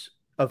fees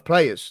of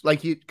players.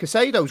 Like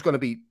Casado's going to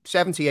be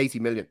 70, 80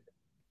 million.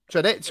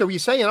 So you're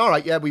saying, all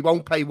right, yeah, we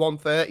won't pay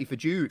 130 for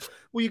Jude.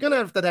 Well, you're going to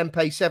have to then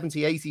pay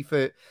 70, 80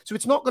 for... So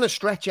it's not going to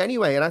stretch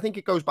anyway. And I think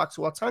it goes back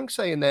to what Tank's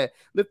saying there.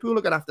 Liverpool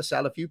are going to have to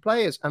sell a few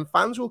players, and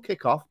fans will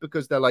kick off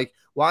because they're like,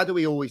 why do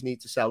we always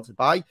need to sell to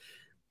buy?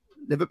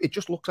 It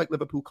just looks like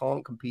Liverpool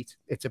can't compete.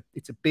 It's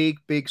a big,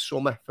 big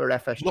summer for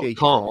FSG. They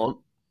can't.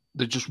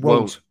 They just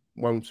won't.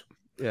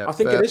 Yeah, I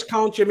think it is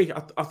can't, Jimmy.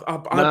 I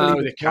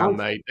believe they can,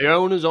 mate. The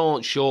owners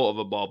aren't short of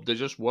a bob. They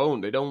just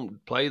won't. They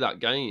don't play that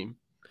game.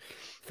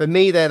 For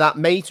me, they're that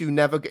mate who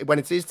never, when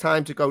it is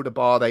time to go to the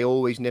bar, they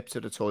always nip to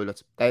the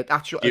toilet.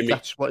 That's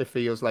what it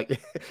feels like.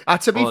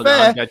 To be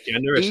fair, I'm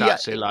generous,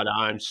 actually, lad.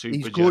 I'm super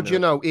he's good, generous. you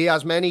know. He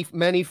has many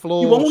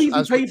flaws. You won't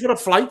even pay for a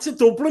flight to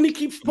Dublin. He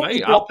keeps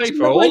putting I'll pay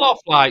for all our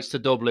flights to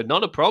Dublin.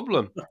 Not a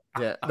problem.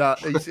 Yeah,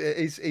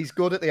 he's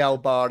good at the L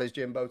bar, is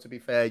Jimbo. To be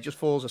fair, he just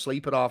falls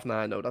asleep at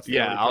 9:30. Though that's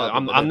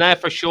I'm there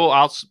for sure.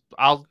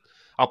 I'll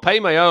pay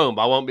my own,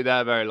 but I won't be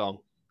there very long.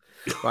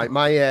 Right,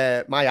 my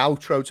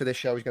outro to this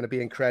show is going to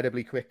be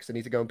incredibly quick because I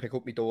need to go and pick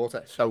up my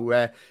daughter.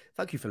 So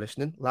thank you for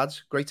listening,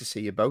 lads. Great to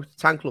see you both.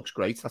 Tank looks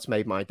great. That's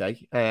made my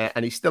day.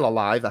 And he's still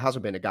alive. There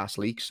hasn't been a gas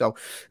leak. So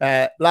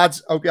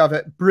lads, hope you have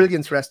a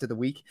brilliant rest of the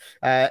week.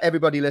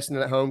 Everybody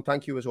listening at home,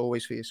 thank you as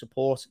always for your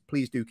support.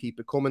 Please do keep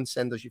it coming.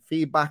 Send us your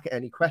feedback,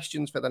 any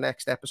questions for the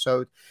next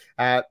episode.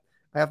 I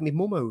have my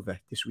mum over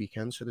this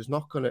weekend, so there's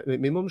not gonna.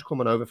 My mum's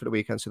coming over for the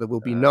weekend, so there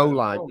will be no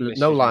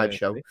live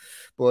show.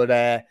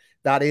 But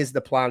that is the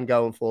plan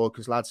going forward.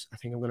 Because lads, I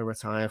think I'm going to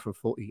retire from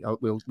footy.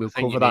 We'll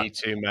cover that. Need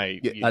to,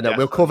 mate. Yeah, I know.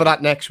 We'll cover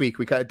that next week.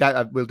 We'll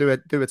do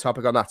a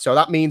topic on that. So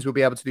that means we'll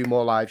be able to do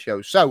more live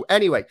shows. So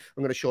anyway,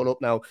 I'm going to shut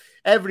up now.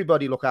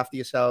 Everybody, look after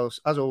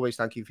yourselves. As always,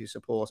 thank you for your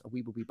support, and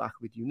we will be back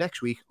with you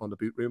next week on the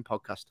Boot Room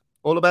Podcast.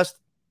 All the best.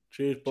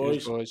 Cheers,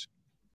 boys. Cheers, boys.